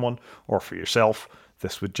for someone or for yourself,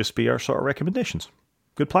 this would just be our sort of recommendations.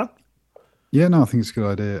 Good plan? Yeah, no, I think it's a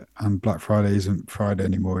good idea. And Black Friday isn't Friday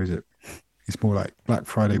anymore, is it? It's more like Black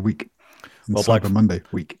Friday week and Cyber Monday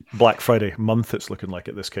week. Black Friday month, it's looking like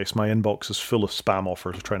in this case. My inbox is full of spam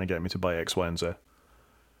offers trying to get me to buy X, Y, and Z.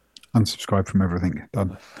 Unsubscribe from everything.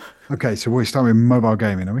 Done. Okay, so we start with mobile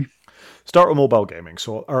gaming, are we? Start with mobile gaming.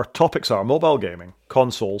 So our topics are mobile gaming,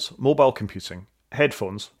 consoles, mobile computing,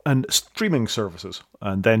 headphones, and streaming services.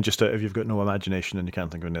 And then just if you've got no imagination and you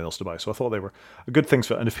can't think of anything else to buy. So I thought they were good things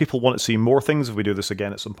for it. And if people want to see more things, if we do this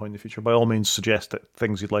again at some point in the future, by all means suggest that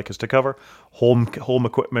things you'd like us to cover. Home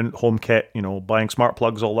equipment, home kit, buying smart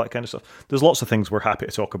plugs, all that kind of stuff. There's lots of things we're happy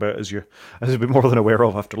to talk about, as you've been more than aware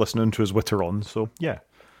of after listening to his Witter on. So yeah.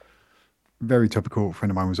 Very topical. A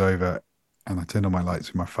friend of mine was over and I turned on my lights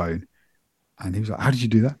with my phone and he was like, "How did you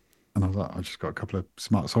do that?" And I was like, "I just got a couple of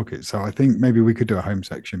smart sockets." So I think maybe we could do a home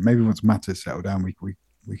section. Maybe once matters settle down, we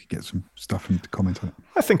could get some stuff and comment on it.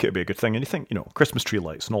 I think it'd be a good thing. And you think, Christmas tree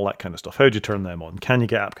lights and all that kind of stuff. How do you turn them on? Can you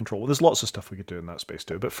get app control? Well, there's lots of stuff we could do in that space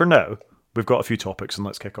too. But for now, we've got a few topics and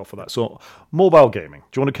let's kick off with that. So mobile gaming.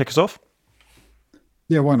 Do you want to kick us off?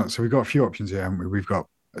 Yeah, why not? So we've got a few options here, haven't we? We've got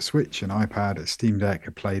a Switch, an iPad, a Steam Deck,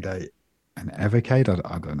 a Playdate, an Evercade.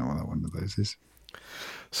 I don't know what one of those is.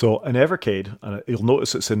 So an Evercade, and you'll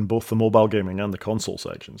notice it's in both the mobile gaming and the console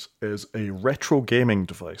sections, is a retro gaming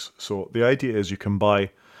device. So the idea is you can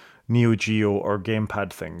buy Neo Geo or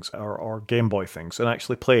gamepad things or Game Boy things and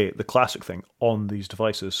actually play the classic thing on these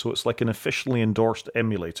devices. So it's like an officially endorsed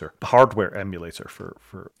emulator, hardware emulator for...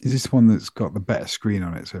 Is this one that's got the better screen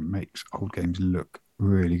on it so it makes old games look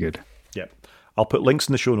really good? Yeah. I'll put links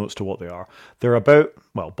in the show notes to what they are. They're about,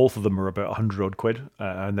 both of them are about 100 odd quid,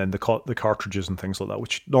 and then the cartridges and things like that,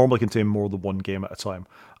 which normally contain more than one game at a time,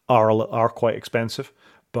 are quite expensive.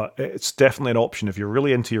 But it's definitely an option if you're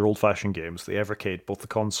really into your old-fashioned games. The Evercade, both the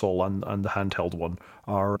console and the handheld one,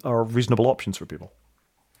 are reasonable options for people.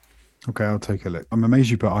 Okay, I'll take a look. I'm amazed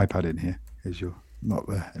you put iPad in here, because you're not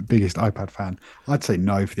the biggest iPad fan. I'd say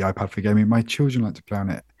no for the iPad for gaming. My children like to play on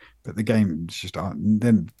it, but the games just aren't.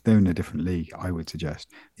 They're in a different league, I would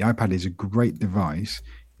suggest. The iPad is a great device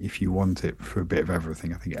if you want it for a bit of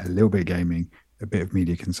everything. I think a little bit of gaming, a bit of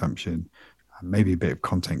media consumption, maybe a bit of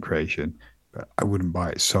content creation, but I wouldn't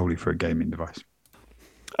buy it solely for a gaming device.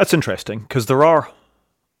 That's interesting, because there are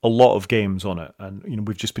a lot of games on it, and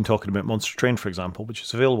we've just been talking about Monster Train, for example, which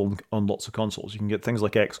is available on lots of consoles. You can get things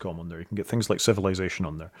like XCOM on there, you can get things like Civilization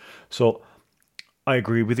on there. So I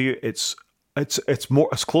agree with you. It's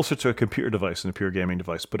closer to a computer device than a pure gaming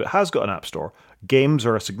device, but it has got an app store. Games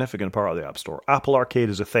are a significant part of the app store. Apple Arcade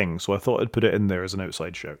is a thing, so I thought I'd put it in there as an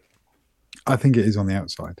outside shout. I think it is on the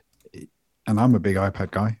outside, and I'm a big iPad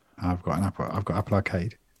guy. I've got Apple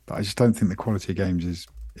Arcade, but I just don't think the quality of games is.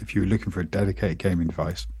 If you're looking for a dedicated gaming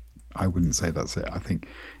device, I wouldn't say that's it. I think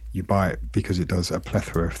you buy it because it does a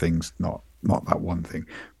plethora of things, not that one thing.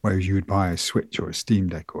 Whereas you would buy a Switch or a Steam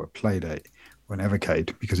Deck or a Playdate or an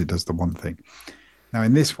Evercade because it does the one thing. Now,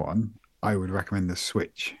 in this one, I would recommend the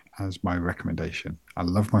Switch as my recommendation. I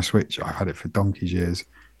love my Switch. I've had it for donkey's years.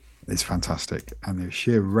 It's fantastic. And the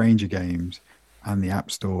sheer range of games and the App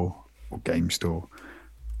Store or Game Store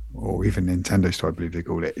or even Nintendo Store, I believe they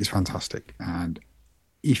call it, is fantastic. And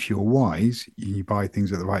if you're wise, you buy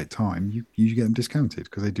things at the right time, you usually get them discounted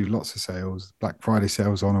because they do lots of sales. Black Friday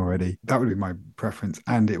sales on already. That would be my preference.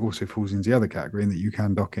 And it also falls into the other category in that you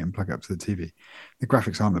can dock it and plug it up to the TV. The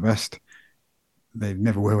graphics aren't the best. They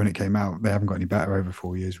never were when it came out. They haven't got any better over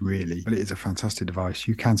 4 years, really. But it is a fantastic device.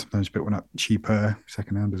 You can sometimes pick one up cheaper,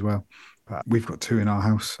 secondhand as well. But we've got two in our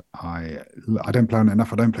house. I don't play on it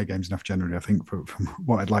enough. I don't play games enough generally, I think, from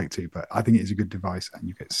what I'd like to. But I think it is a good device and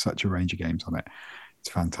you get such a range of games on it. It's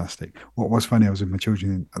fantastic. What was funny, I was with my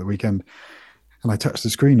children at the weekend and I touched the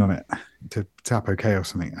screen on it to tap OK or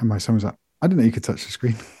something. And my son was like, "I didn't know you could touch the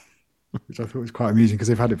screen," which I thought was quite amusing because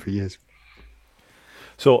they've had it for years.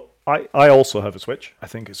 So I also have a Switch. I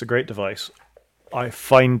think it's a great device. I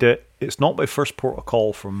find it's not my first port of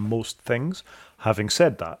call for most things. Having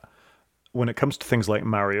said that, when it comes to things like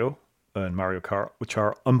Mario and Mario Kart, which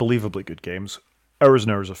are unbelievably good games, hours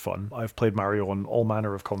and hours of fun. I've played Mario on all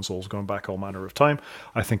manner of consoles, going back all manner of time.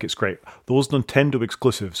 I think it's great. Those Nintendo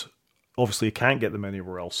exclusives, obviously you can't get them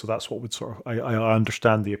anywhere else, so that's what would I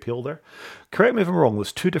understand the appeal there. Correct me if I'm wrong,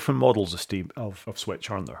 there's two different models of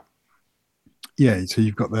Switch, aren't there? Yeah, so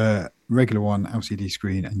you've got the regular one, LCD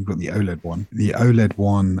screen, and you've got the OLED one. The OLED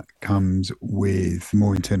one comes with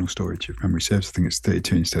more internal storage if memory serves. I think it's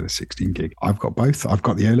 32 instead of 16 gig. I've got both. I've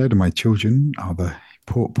got the OLED, and my children are the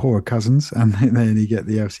poor cousins, and they only get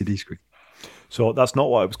the LCD screen. So that's not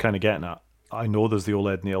what I was kind of getting at. I know there's the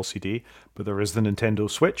OLED and the LCD, but there is the Nintendo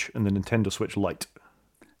Switch and the Nintendo Switch Lite.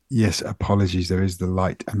 Yes, apologies. There is the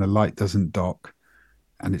light, and the light doesn't dock,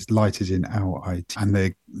 and its light is in LIT. And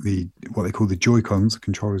the what they call the Joy Cons, the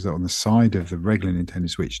controllers that are on the side of the regular Nintendo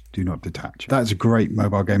Switch, do not detach. That's a great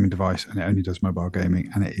mobile gaming device, and it only does mobile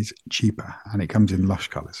gaming, and it is cheaper, and it comes in lush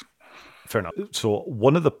colors. Fair enough. So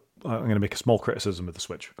one of the I'm going to make a small criticism of the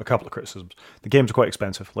Switch. A couple of criticisms. The games are quite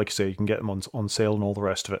expensive. Like you say, you can get them on sale and all the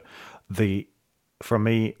rest of it. For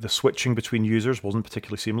me, the switching between users wasn't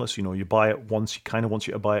particularly seamless. You know, you buy it once, you kind of want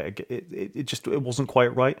you to buy it. It wasn't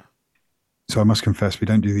quite right. So I must confess, we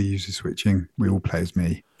don't do the user switching. We all play as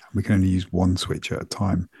me. We can only use one Switch at a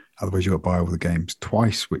time. Otherwise, you've got to buy all the games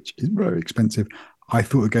twice, which is very expensive. I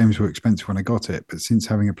thought the games were expensive when I got it, but since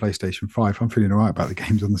having a PlayStation 5, I'm feeling all right about the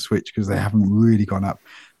games on the Switch because they haven't really gone up.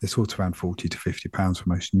 They're sort of around 40 to £50 for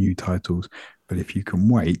most new titles. But if you can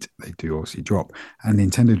wait, they do obviously drop. And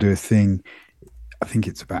Nintendo do a thing, I think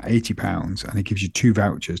it's about £80, and it gives you 2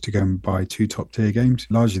 vouchers to go and buy 2 top tier games,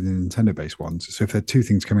 largely the Nintendo based ones. So if there are 2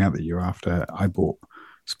 things coming out that year after, I bought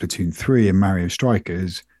Splatoon 3 and Mario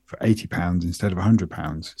Strikers for £80 instead of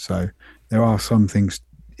 £100. So there are some things,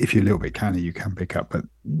 if you're a little bit canny, you can pick up, but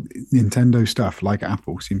Nintendo stuff, like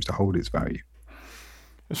Apple, seems to hold its value.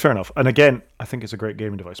 It's fair enough. And again, I think it's a great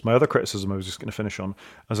gaming device. My other criticism I was just going to finish on,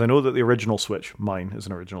 as I know that the original Switch, mine is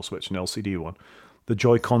an original Switch, an LCD one, the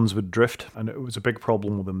Joy-Cons would drift, and it was a big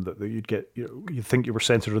problem with them that you'd get, you'd think you were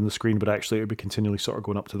centered on the screen, but actually it would be continually sort of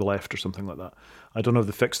going up to the left or something like that. I don't know if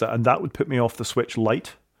they fixed that, and that would put me off the Switch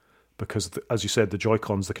Lite, because as you said, the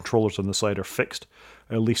Joy-Cons, the controllers on the side are fixed.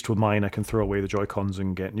 At least with mine, I can throw away the Joy-Cons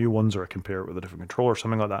and get new ones, or I can pair it with a different controller or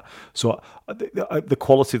something like that. So the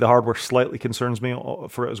quality of the hardware slightly concerns me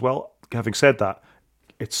for it as well. Having said that,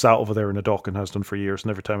 it's sat over there in a dock and has done for years, and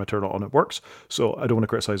every time I turn it on, it works. So I don't want to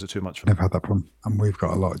criticize it too much. Never had that problem, and we've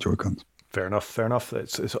got a lot of Joy-Cons. Fair enough.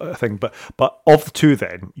 It's a thing. But of the two,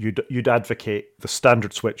 then you'd advocate the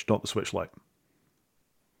standard Switch, not the Switch Lite.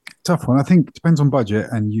 Tough one. I think it depends on budget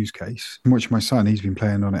and use case. I'm watching my son, he's been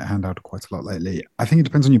playing on it handheld quite a lot lately. I think it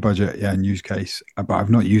depends on your budget, yeah, and use case. But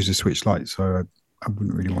I've not used a Switch Lite, so I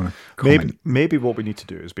wouldn't really want to comment. Maybe what we need to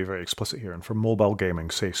do is be very explicit here. And for mobile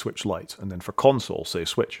gaming, say Switch Lite. And then for console, say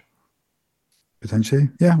Switch. Potentially.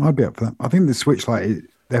 Yeah, I'd be up for that. I think the Switch Lite,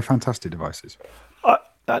 they're fantastic devices.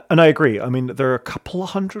 And I agree. I mean, they're a couple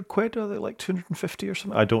of £100. Are they like 250 or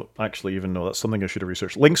something? I don't actually even know. That's something I should have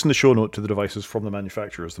researched. Links in the show note to the devices from the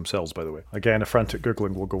manufacturers themselves, by the way. Again, a frantic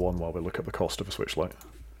Googling will go on while we look at the cost of a Switch Lite.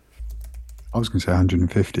 I was going to say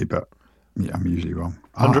 150, but yeah, I'm usually wrong.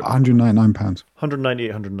 £199. £198,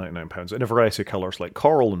 £199 in a variety of colours like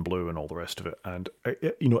coral and blue and all the rest of it. And,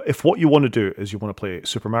 if what you want to do is you want to play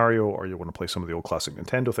Super Mario, or you want to play some of the old classic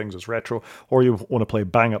Nintendo things as retro, or you want to play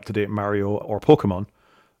bang up-to-date Mario or Pokemon,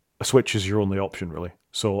 a Switch is your only option, really.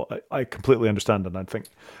 So I completely understand, and I think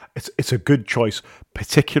it's a good choice,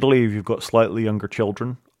 particularly if you've got slightly younger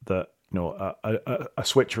children. That a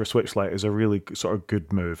Switch or a Switch Lite is a really sort of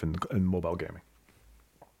good move in mobile gaming.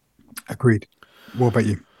 Agreed. What about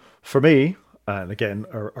you? For me, and again,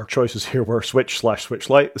 our choices here were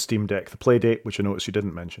Switch/Switch Lite, the Steam Deck, the Playdate, which I noticed you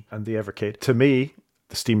didn't mention, and the Evercade. To me,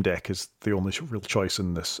 the Steam Deck is the only real choice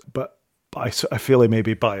in this, but I feel I may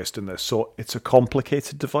be biased in this. So it's a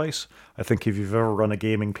complicated device. I think if you've ever run a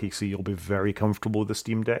gaming PC, you'll be very comfortable with the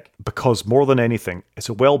Steam Deck, because more than anything, it's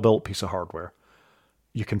a well-built piece of hardware.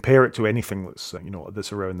 You can pair it to anything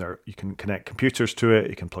that's around there. You can connect computers to it.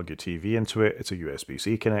 You can plug your TV into it. It's a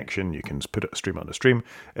USB-C connection. You can put it stream on a stream.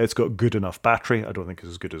 It's got good enough battery. I don't think it's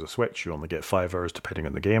as good as a Switch. You only get 5 hours depending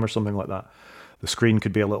on the game or something like that. The screen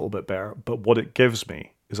could be a little bit better, but what it gives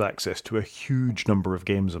me is access to a huge number of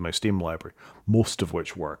games in my Steam library, most of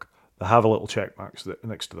which work. They have a little check marks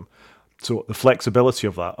next to them. So the flexibility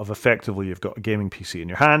of that, of effectively you've got a gaming PC in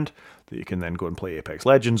your hand that you can then go and play Apex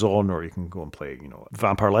Legends on, or you can go and play,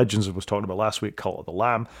 Vampire Legends, I was talking about last week, Cult of the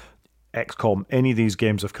Lamb, XCOM, any of these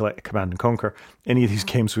games I've collected, Command and Conquer, any of these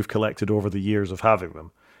games we've collected over the years of having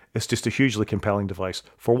them. It's just a hugely compelling device.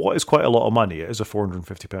 For what is quite a lot of money, it is a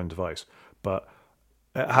 £450 device, but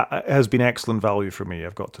it has been excellent value for me,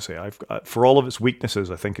 I've got to say. For all of its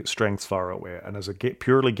weaknesses, I think its strengths far outweigh it. And as a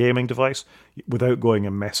purely gaming device, without going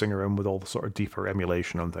and messing around with all the sort of deeper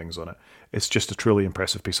emulation and things on it, it's just a truly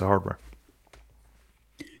impressive piece of hardware.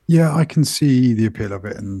 Yeah, I can see the appeal of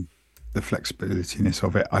it and the flexibilityness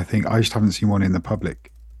of it. I think I just haven't seen one in the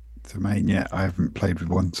public domain yet. I haven't played with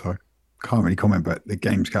one, so I can't really comment. But the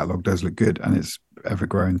games catalog does look good, and it's ever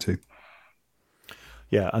growing too.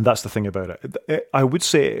 Yeah, and that's the thing about it. I would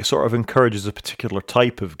say it sort of encourages a particular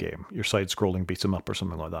type of game, your side-scrolling beat 'em up or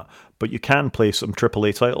something like that. But you can play some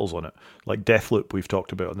AAA titles on it, like Deathloop we've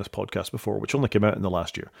talked about on this podcast before, which only came out in the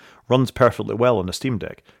last year. Runs perfectly well on the Steam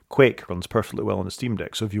Deck. Quake runs perfectly well on the Steam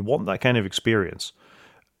Deck. So if you want that kind of experience,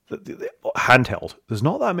 handheld, there's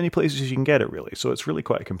not that many places you can get it really. So it's really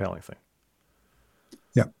quite a compelling thing.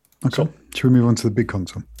 Yeah. Okay. So, should we move on to the big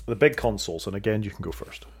console? The big consoles, and again, you can go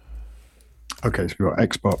first. Okay, so we've got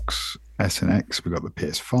Xbox S and X, we've got the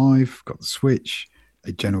PS5, we've got the Switch,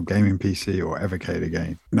 a general gaming PC, or Evercade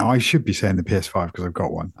again. Now, I should be saying the PS5 because I've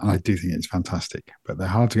got one, and I do think it's fantastic, but they're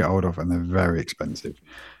hard to get hold of and they're very expensive.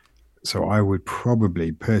 So I would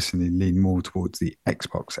probably personally lean more towards the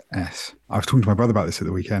Xbox S. I was talking to my brother about this at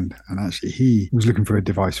the weekend, and actually he was looking for a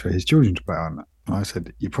device for his children to play on. And I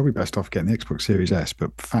said, you're probably best off getting the Xbox Series S,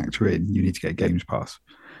 but factor in, you need to get a Games Pass.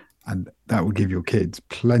 And that will give your kids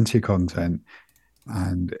plenty of content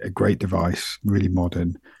and a great device, really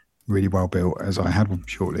modern, really well built, as I had one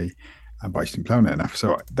shortly, but I just didn't play on it enough.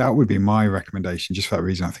 So that would be my recommendation, just for that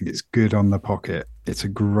reason. I think it's good on the pocket. It's a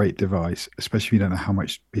great device, especially if you don't know how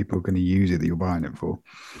much people are going to use it that you're buying it for.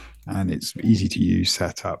 And it's easy to use,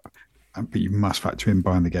 set up, but you must factor in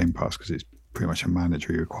buying the Game Pass because it's pretty much a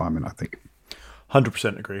mandatory requirement, I think.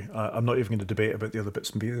 100% agree. I'm not even going to debate about the other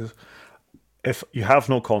bits and pieces. If you have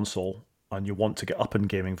no console and you want to get up in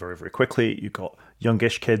gaming very, very quickly, you've got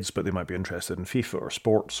youngish kids, but they might be interested in FIFA or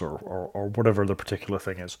sports or whatever the particular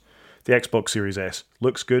thing is. The Xbox Series S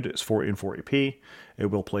looks good. It's 1440p. It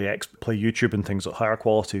will play YouTube and things at higher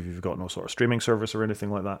quality if you've got no sort of streaming service or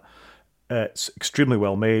anything like that. It's extremely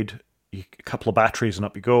well made. A couple of batteries and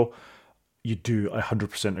up you go. You do, I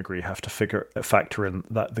 100% agree, have to factor in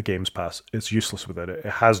that the Games Pass is useless without it.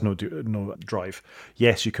 It has no drive.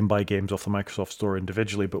 Yes, you can buy games off the Microsoft Store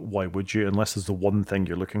individually, but why would you? Unless there's the one thing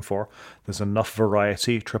you're looking for. There's enough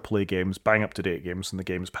variety, AAA games, bang up-to-date games, and the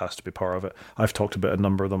Games Pass to be part of it. I've talked about a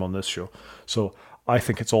number of them on this show. So I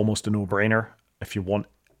think it's almost a no-brainer. If you want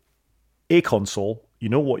a console, you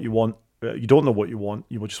know what you want. You don't know what you want.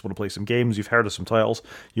 You just want to play some games. You've heard of some titles.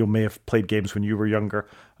 You may have played games when you were younger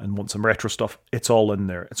and want some retro stuff. It's all in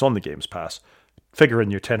there. It's on the Games Pass. Figure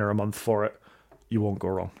in your tenner a month for it. You won't go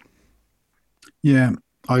wrong. Yeah,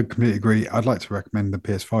 I completely agree. I'd like to recommend the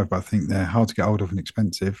PS5, but I think they're hard to get hold of and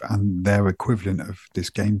expensive, and their equivalent of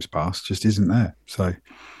this Games Pass just isn't there. So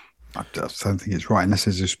I just don't think it's right unless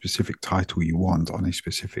there's a specific title you want on a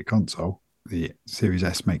specific console. The Series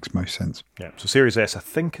S makes most sense. Yeah, so Series S, I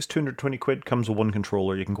think, is 220 quid, comes with one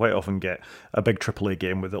controller. You can quite often get a big AAA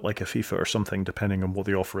game with it, like a FIFA or something, depending on what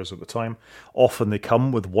the offer is at the time. Often they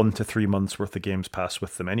come with 1 to 3 months worth of Games Pass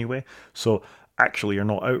with them anyway. So actually, you're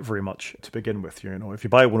not out very much to begin with. You know, if you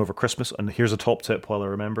buy one over Christmas, and here's a top tip while I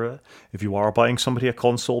remember it, if you are buying somebody a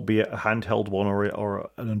console, be it a handheld one or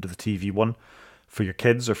an under the TV one, for your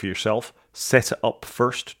kids or for yourself, set it up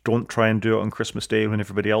first. Don't try and do it on Christmas Day when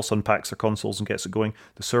everybody else unpacks their consoles and gets it going.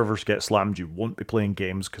 The servers get slammed. You won't be playing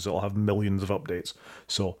games because it'll have millions of updates.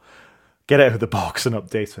 So get out of the box and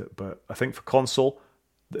update it. But I think for console,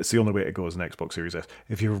 it's the only way to go is an Xbox Series S.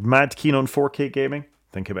 If you're mad keen on 4K gaming,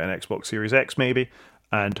 think about an Xbox Series X maybe.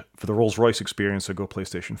 And for the Rolls-Royce experience, I'd go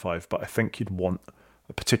PlayStation 5. But I think you'd want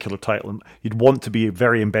a particular title, and you'd want to be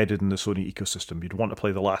very embedded in the Sony ecosystem. You'd want to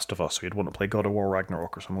play The Last of Us, or you'd want to play God of War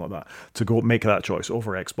Ragnarok or something like that to go make that choice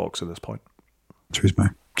over Xbox at this point. Choose me,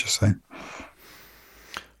 just saying.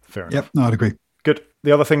 Fair enough. Yep, no, I'd agree. Good.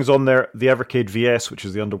 The other things on there, the Evercade VS, which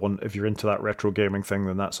is the under one. If you're into that retro gaming thing,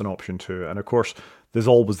 then that's an option too. And of course, there's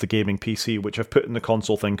always the gaming PC, which I've put in the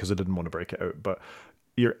console thing because I didn't want to break it out. But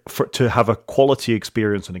to have a quality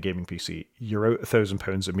experience on a gaming PC, you're out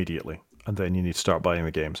 £1,000 immediately. And then you need to start buying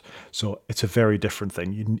the games. So it's a very different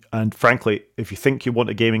thing. And frankly, if you think you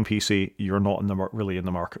want a gaming PC, you're not really in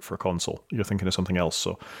the market for a console. You're thinking of something else.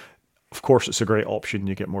 So, of course, it's a great option.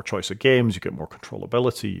 You get more choice of games. You get more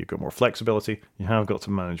controllability. You get more flexibility. You have got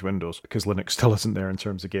to manage Windows because Linux still isn't there in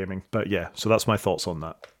terms of gaming. But yeah, so that's my thoughts on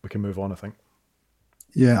that. We can move on, I think.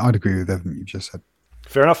 Yeah, I'd agree with everything you've just said.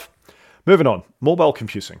 Fair enough. Moving on, mobile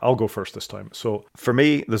computing. I'll go first this time. So for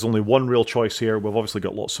me, there's only one real choice here. We've obviously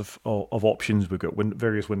got lots of options. We've got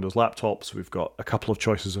various Windows laptops. We've got a couple of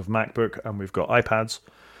choices of MacBook, and we've got iPads.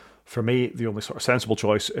 For me, the only sort of sensible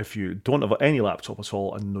choice, if you don't have any laptop at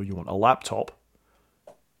all and know you want a laptop,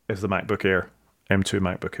 is the MacBook Air, M2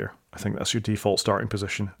 MacBook Air. I think that's your default starting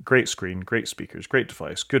position. Great screen, great speakers, great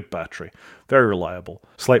device, good battery, very reliable.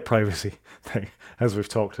 Slight privacy thing, as we've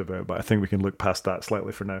talked about, but I think we can look past that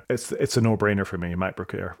slightly for now. It's a no-brainer for me,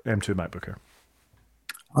 MacBook Air, M2 MacBook Air.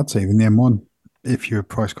 I'd say even the M1, if you're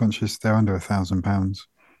price conscious, they're under £1,000,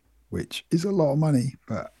 which is a lot of money.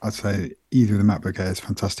 But I'd say either of the MacBook Air is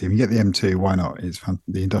fantastic. If you get the M2, why not?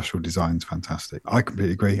 The industrial design's fantastic. I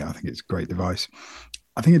completely agree. I think it's a great device.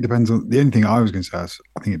 I think it depends on the only thing I was going to say is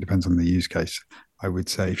I think it depends on the use case. I would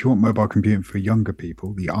say if you want mobile computing for younger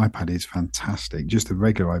people, the iPad is fantastic, just the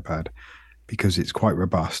regular iPad, because it's quite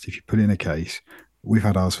robust. If you put it in a case, we've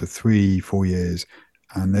had ours for 3, 4 years,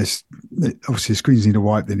 and there's obviously the screens need a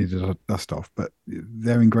wipe, they need to dust off, but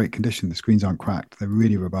they're in great condition. The screens aren't cracked, they're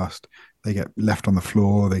really robust. They get left on the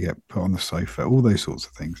floor, they get put on the sofa, all those sorts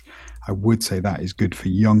of things. I would say that is good for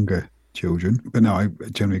younger children. But no, I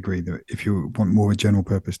generally agree that if you want more of a general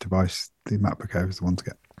purpose device, the MacBook Air is the one to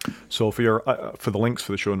get. So for the links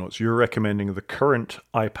for the show notes, you're recommending the current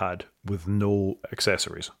iPad with no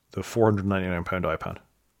accessories, the £499 iPad.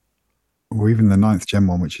 Or even the ninth gen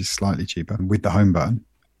one, which is slightly cheaper with the home button.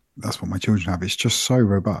 That's what my children have. It's just so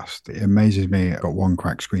robust. It amazes me. I've got one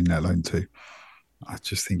cracked screen, let alone two. I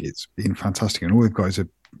just think it's been fantastic. And all they've got is a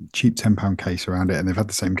cheap £10 case around it. And they've had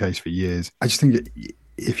the same case for years. I just think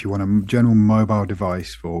if you want a general mobile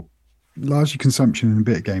device for largely consumption and a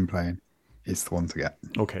bit of game playing, it's the one to get.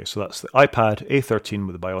 Okay, so that's the iPad A13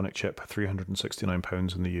 with a Bionic chip,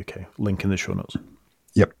 £369 in the UK. Link in the show notes.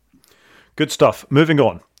 Yep. Good stuff. Moving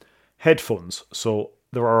on. Headphones. So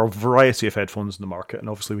there are a variety of headphones in the market, and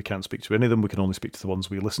obviously we can't speak to any of them. We can only speak to the ones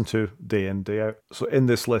we listen to day in, day out. So in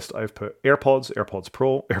this list, I've put AirPods, AirPods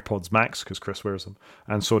Pro, AirPods Max, because Chris wears them,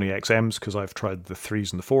 and Sony XMs, because I've tried the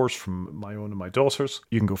 3s and the 4s from my own and my daughters.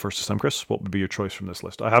 You can go first this time, Chris. What would be your choice from this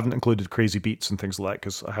list? I haven't included Crazy Beats and things like that,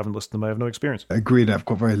 because I haven't listened to them. I have no experience. Agreed. I've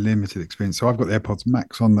got very limited experience. So I've got the AirPods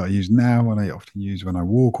Max on that I use now, and I often use when I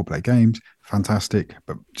walk or play games. Fantastic,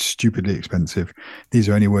 but stupidly expensive. These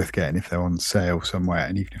are only worth getting if they're on sale somewhere,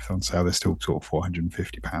 and even if they're on sale, they're still sort of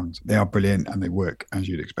 £450. They are brilliant and they work as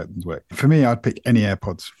you'd expect them to work. For me, I'd pick any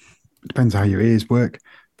AirPods. It depends how your ears work,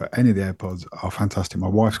 but any of the AirPods are fantastic. My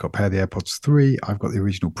wife's got a pair of the AirPods 3. I've got the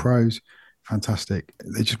original Pros. Fantastic.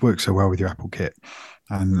 They just work so well with your Apple kit.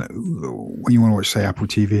 And when you want to watch, say, Apple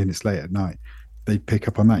TV and it's late at night, they pick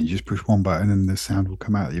up on that. You just push one button and the sound will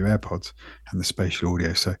come out of your AirPods and the spatial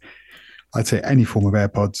audio. So I'd say any form of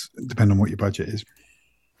AirPods, depending on what your budget is.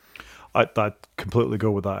 I'd completely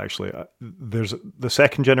go with that, actually. There's the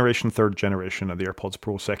second generation, third generation, and the AirPods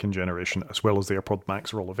Pro second generation, as well as the AirPod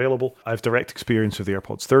Max are all available. I have direct experience with the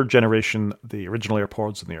AirPods third generation, the original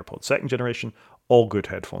AirPods, and the AirPods second generation. All good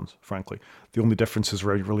headphones, frankly. The only difference is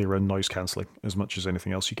really around noise cancelling as much as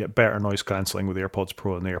anything else. You get better noise cancelling with the AirPods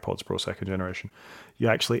Pro and the AirPods Pro second generation.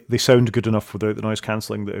 They sound good enough without the noise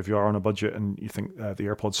cancelling that if you are on a budget and you think the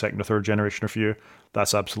AirPods second or third generation are for you,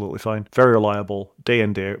 that's absolutely fine. Very reliable, day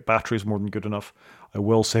in, day out. Battery's more than good enough. I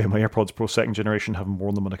will say my AirPods Pro second generation, having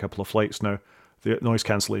worn them on a couple of flights now, the noise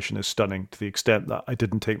cancellation is stunning to the extent that I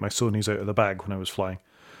didn't take my Sonys out of the bag when I was flying.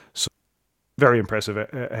 Very impressive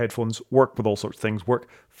headphones. Work with all sorts of things. Work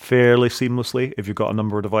fairly seamlessly. If you've got a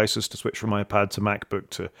number of devices to switch from iPad to MacBook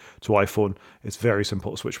to iPhone, it's very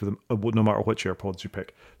simple to switch with them, no matter which AirPods you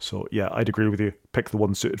pick. So yeah, I'd agree with you. Pick the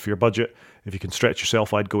one suited for your budget. If you can stretch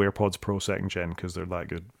yourself, I'd go AirPods Pro second gen because they're that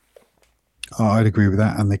good. Oh, I'd agree with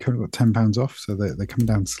that. And they currently got £10 off, so they come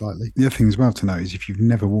down slightly. The other thing as well to note is if you've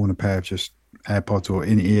never worn a pair of just AirPods or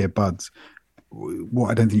in-ear buds,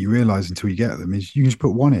 what I don't think you realise until you get them is you can just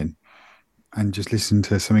put one in and just listen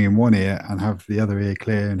to something in one ear and have the other ear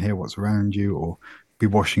clear and hear what's around you, or be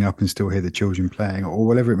washing up and still hear the children playing, or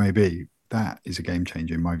whatever it may be. That is a game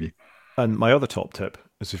changer in my view. And my other top tip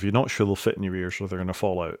is if you're not sure they'll fit in your ears or they're going to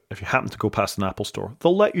fall out, if you happen to go past an Apple store,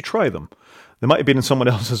 they'll let you try them. They might have been in someone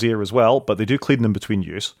else's ear as well, but they do clean them between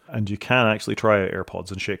use, and you can actually try out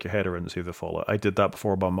AirPods and shake your head around and see if they fall out. I did that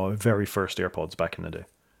before by my very first AirPods back in the day.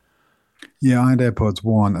 Yeah, I had AirPods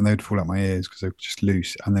 1 and they'd fall out my ears because they were just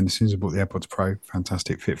loose. And then as soon as I bought the AirPods Pro,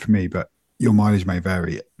 fantastic fit for me. But your mileage may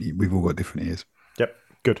vary. We've all got different ears. Yep,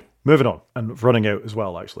 good. Moving on, and running out as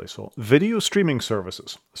well, actually. So, video streaming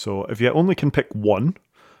services. So, if you only can pick one,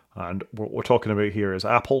 and what we're talking about here is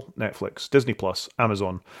Apple, Netflix, Disney Plus,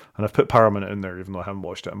 Amazon, and I've put Paramount in there, even though I haven't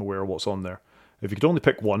watched it. I'm aware of what's on there. If you could only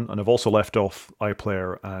pick one, and I've also left off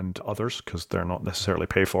iPlayer and others because they're not necessarily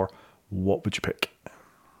pay for, what would you pick?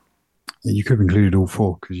 You could have included all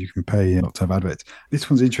four because you can pay not to have adverts. This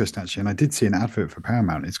one's interesting, actually. And I did see an advert for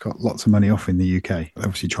Paramount. It's got lots of money off in the UK,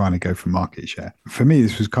 obviously trying to go for market share. For me,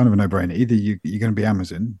 this was kind of a no-brainer. Either you're going to be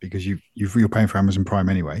Amazon because you're paying for Amazon Prime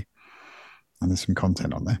anyway, and there's some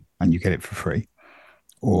content on there, and you get it for free.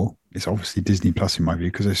 Or it's obviously Disney Plus in my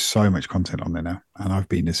view because there's so much content on there now. And I've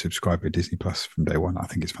been a subscriber to Disney Plus from day one. I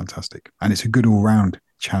think it's fantastic. And it's a good all-round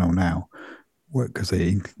channel now. work because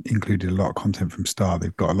they included a lot of content from Star.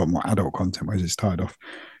 They've got a lot more adult content, whereas it started off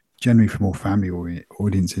generally for more family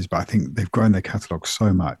audiences. But I think they've grown their catalogue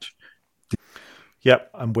so much.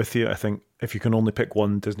 Yep, I'm with you. I think if you can only pick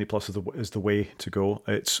one, Disney Plus is the way to go.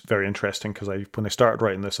 It's very interesting because when I started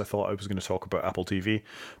writing this, I thought I was going to talk about Apple TV,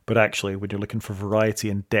 but actually, when you're looking for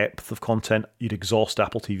variety and depth of content, you'd exhaust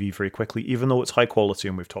Apple TV very quickly, even though it's high quality,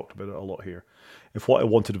 and we've talked about it a lot here. If what I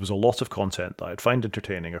wanted was a lot of content that I'd find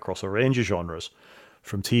entertaining across a range of genres,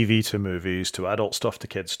 from TV to movies to adult stuff to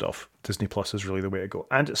kids stuff, Disney Plus is really the way to go,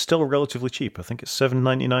 and it's still relatively cheap. I think it's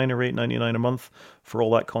 $7.99 or $8.99 a month for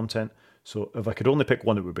all that content. So if I could only pick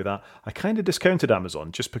one, it would be that. I kind of discounted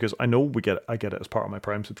Amazon just because I know I get it as part of my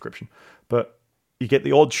Prime subscription, but you get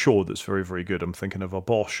the odd show that's very, very good. I'm thinking of a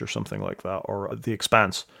Bosch or something like that, or The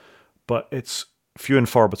Expanse, but it's few and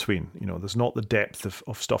far between. There's not the depth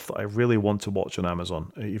of stuff that I really want to watch on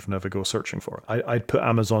Amazon, even if I go searching for it. I'd put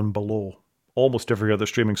Amazon below almost every other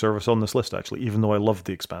streaming service on this list, actually, even though I love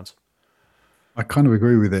The Expanse. I kind of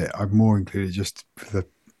agree with it. I've more included just for the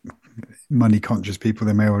money conscious people.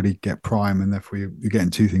 They may already get Prime, and therefore you're getting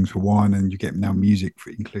two things for one, and you get now music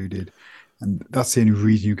included. And that's the only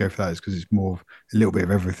reason you go for that, is because it's more of a little bit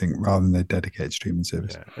of everything rather than a dedicated streaming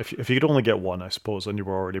service. Yeah. If you could only get one, I suppose, and you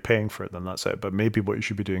were already paying for it, then that's it. But maybe what you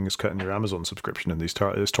should be doing is cutting your Amazon subscription in these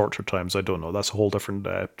torture times. I don't know. That's a whole different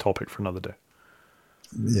topic for another day.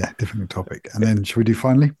 Yeah, different topic. And then should we do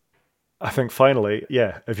finally? I think finally,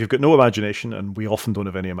 yeah, if you've got no imagination, and we often don't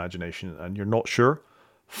have any imagination, and you're not sure,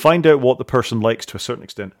 find out what the person likes to a certain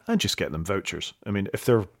extent and just get them vouchers. I mean, if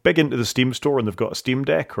they're big into the Steam store and they've got a Steam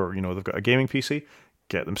Deck, or, they've got a gaming PC,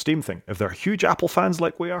 get them Steam thing. If they're huge Apple fans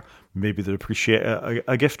like we are, maybe they'd appreciate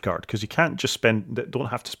a gift card, because you can't just don't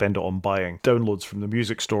have to spend it on buying downloads from the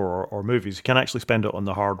music store or movies. You can actually spend it on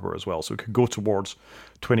the hardware as well. So it could go towards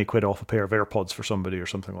 20 quid off a pair of AirPods for somebody or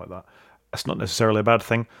something like that. That's not necessarily a bad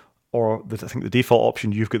thing. Or I think the default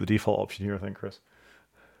option, you've got the default option here, I think, Chris.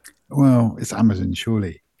 Well, it's Amazon,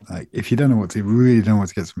 surely. Like, if you don't know really don't know what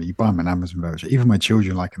to get something, you buy them an Amazon voucher. Even my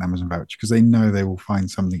children like an Amazon voucher because they know they will find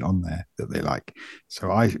something on there that they like.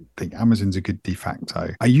 So I think Amazon's a good de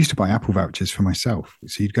facto. I used to buy Apple vouchers for myself.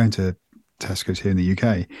 So you'd go into Tesco's here in the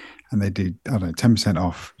UK and they do, 10%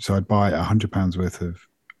 off. So I'd buy £100 worth of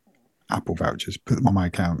Apple vouchers, put them on my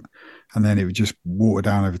account, and then it would just water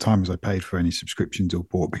down over time as I paid for any subscriptions or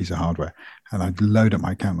bought a piece of hardware. And I'd load up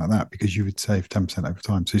my account like that because you would save 10% over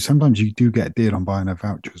time. So sometimes you do get a deal on buying a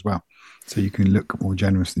voucher as well. So you can look more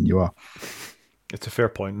generous than you are. It's a fair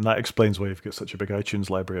point, and that explains why you've got such a big iTunes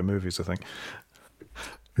library of movies, I think.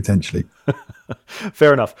 Potentially.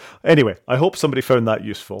 Fair enough. Anyway, I hope somebody found that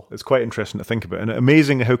useful. It's quite interesting to think about, and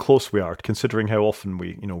amazing how close we are, considering how often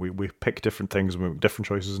we pick different things and we make different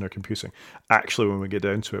choices in our computing. Actually, when we get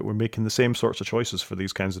down to it, we're making the same sorts of choices for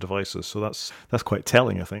these kinds of devices. So that's quite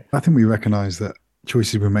telling, I think. I think we recognise that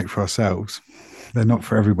choices we make for ourselves, they're not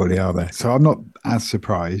for everybody, are they? So I'm not as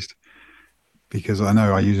surprised, because I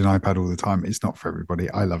know I use an iPad all the time. It's not for everybody.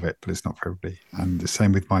 I love it, but it's not for everybody. And the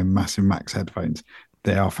same with my massive Max headphones.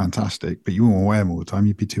 They are fantastic, but you won't wear them all the time.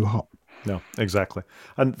 You'd be too hot. No, exactly.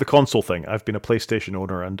 And the console thing, I've been a PlayStation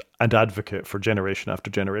owner and advocate for generation after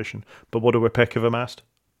generation. But what do we pick if I'm asked?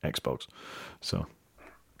 Xbox. So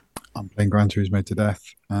I'm playing Gran Turismo to death,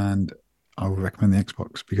 and I would recommend the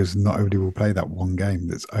Xbox because not everybody will play that one game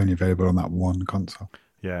that's only available on that one console.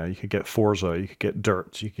 Yeah, you could get Forza, you could get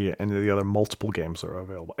Dirt, you could get any of the other multiple games that are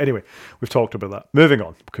available. Anyway, we've talked about that. Moving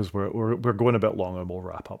on, because we're going a bit long and we'll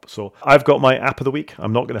wrap up. So I've got my app of the week.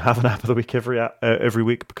 I'm not going to have an app of the week every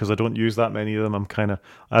week because I don't use that many of them. I'm kind of,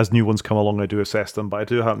 as new ones come along, I do assess them, but I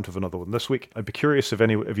do happen to have another one this week. I'd be curious if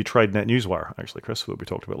you tried NetNewsWire, actually, Chris, that we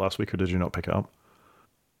talked about last week, or did you not pick it up?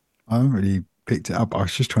 I haven't really picked it up. I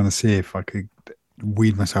was just trying to see if I could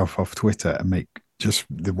weed myself off Twitter and make just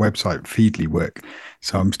the website Feedly work.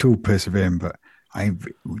 So I'm still persevering, but I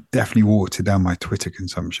definitely watered down my Twitter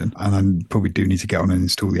consumption, and I probably do need to get on and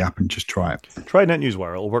install the app and just try it. Try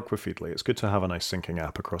NetNewsWire. It'll work with Feedly. It's good to have a nice syncing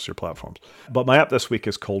app across your platforms. But my app this week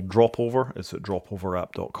is called Dropover. It's at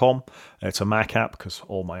dropoverapp.com. It's a Mac app because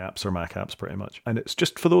all my apps are Mac apps pretty much. And it's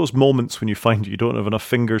just for those moments when you find you don't have enough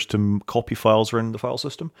fingers to copy files around the file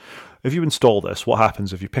system. If you install this, what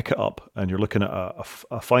happens if you pick it up and you're looking at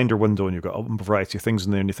a Finder window and you've got a variety of things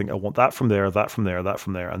in there and you think, I want that from there, that from there, that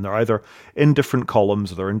from there. And they're either in different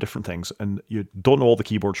columns, they're in different things, and you don't know all the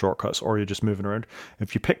keyboard shortcuts, or you're just moving around.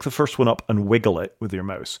 If you pick the first one up and wiggle it with your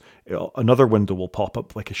mouse, another window will pop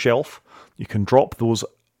up like a shelf. You can drop the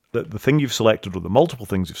thing you've selected or the multiple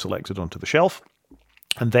things you've selected onto the shelf,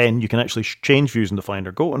 And then you can actually change views in the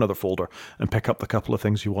Finder, go to another folder, and pick up the couple of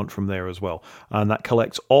things you want from there as well. And that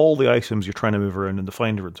collects all the items you're trying to move around in the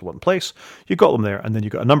Finder into one place. You've got them there, and then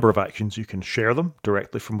you've got a number of actions. You can share them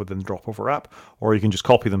directly from within the Dropover app, or you can just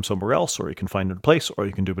copy them somewhere else, or you can find them in a place, or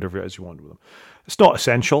you can do whatever it is you want with them. It's not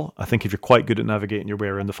essential. I think if you're quite good at navigating your way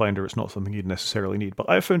around the Finder, it's not something you'd necessarily need. But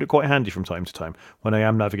I've found it quite handy from time to time when I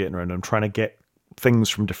am navigating around and I'm trying to get things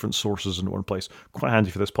from different sources in one place. Quite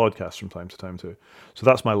handy for this podcast from time to time too. So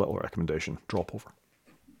that's my little recommendation, Dropover.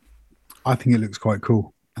 I think it looks quite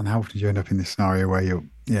cool. And how often do you end up in this scenario where you're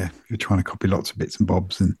trying to copy lots of bits and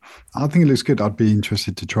bobs? And I think it looks good. I'd be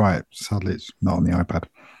interested to try it. Sadly, it's not on the iPad.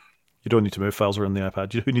 You don't need to move files around the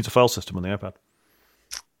iPad. Who needs a file system on the iPad?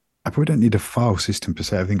 I probably don't need a file system per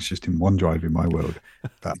se. Everything's just in OneDrive in my world.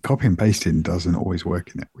 But copy and pasting doesn't always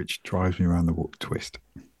work in it, which drives me around the warp twist.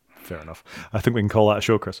 Fair enough. I think we can call that a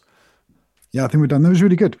show, Chris. Yeah, I think we're done. That was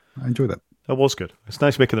really good. I enjoyed that. That was good. It's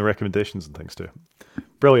nice making the recommendations and things too.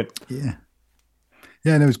 Brilliant. Yeah.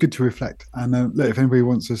 Yeah, no, it was good to reflect. And look, if anybody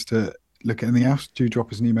wants us to look at anything else, do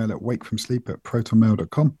drop us an email at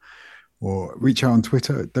wakefromsleep@protonmail.com or reach out on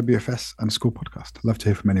Twitter at WFS_podcast. Love to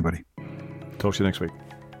hear from anybody. Talk to you next week.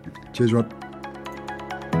 Cheers, Rod.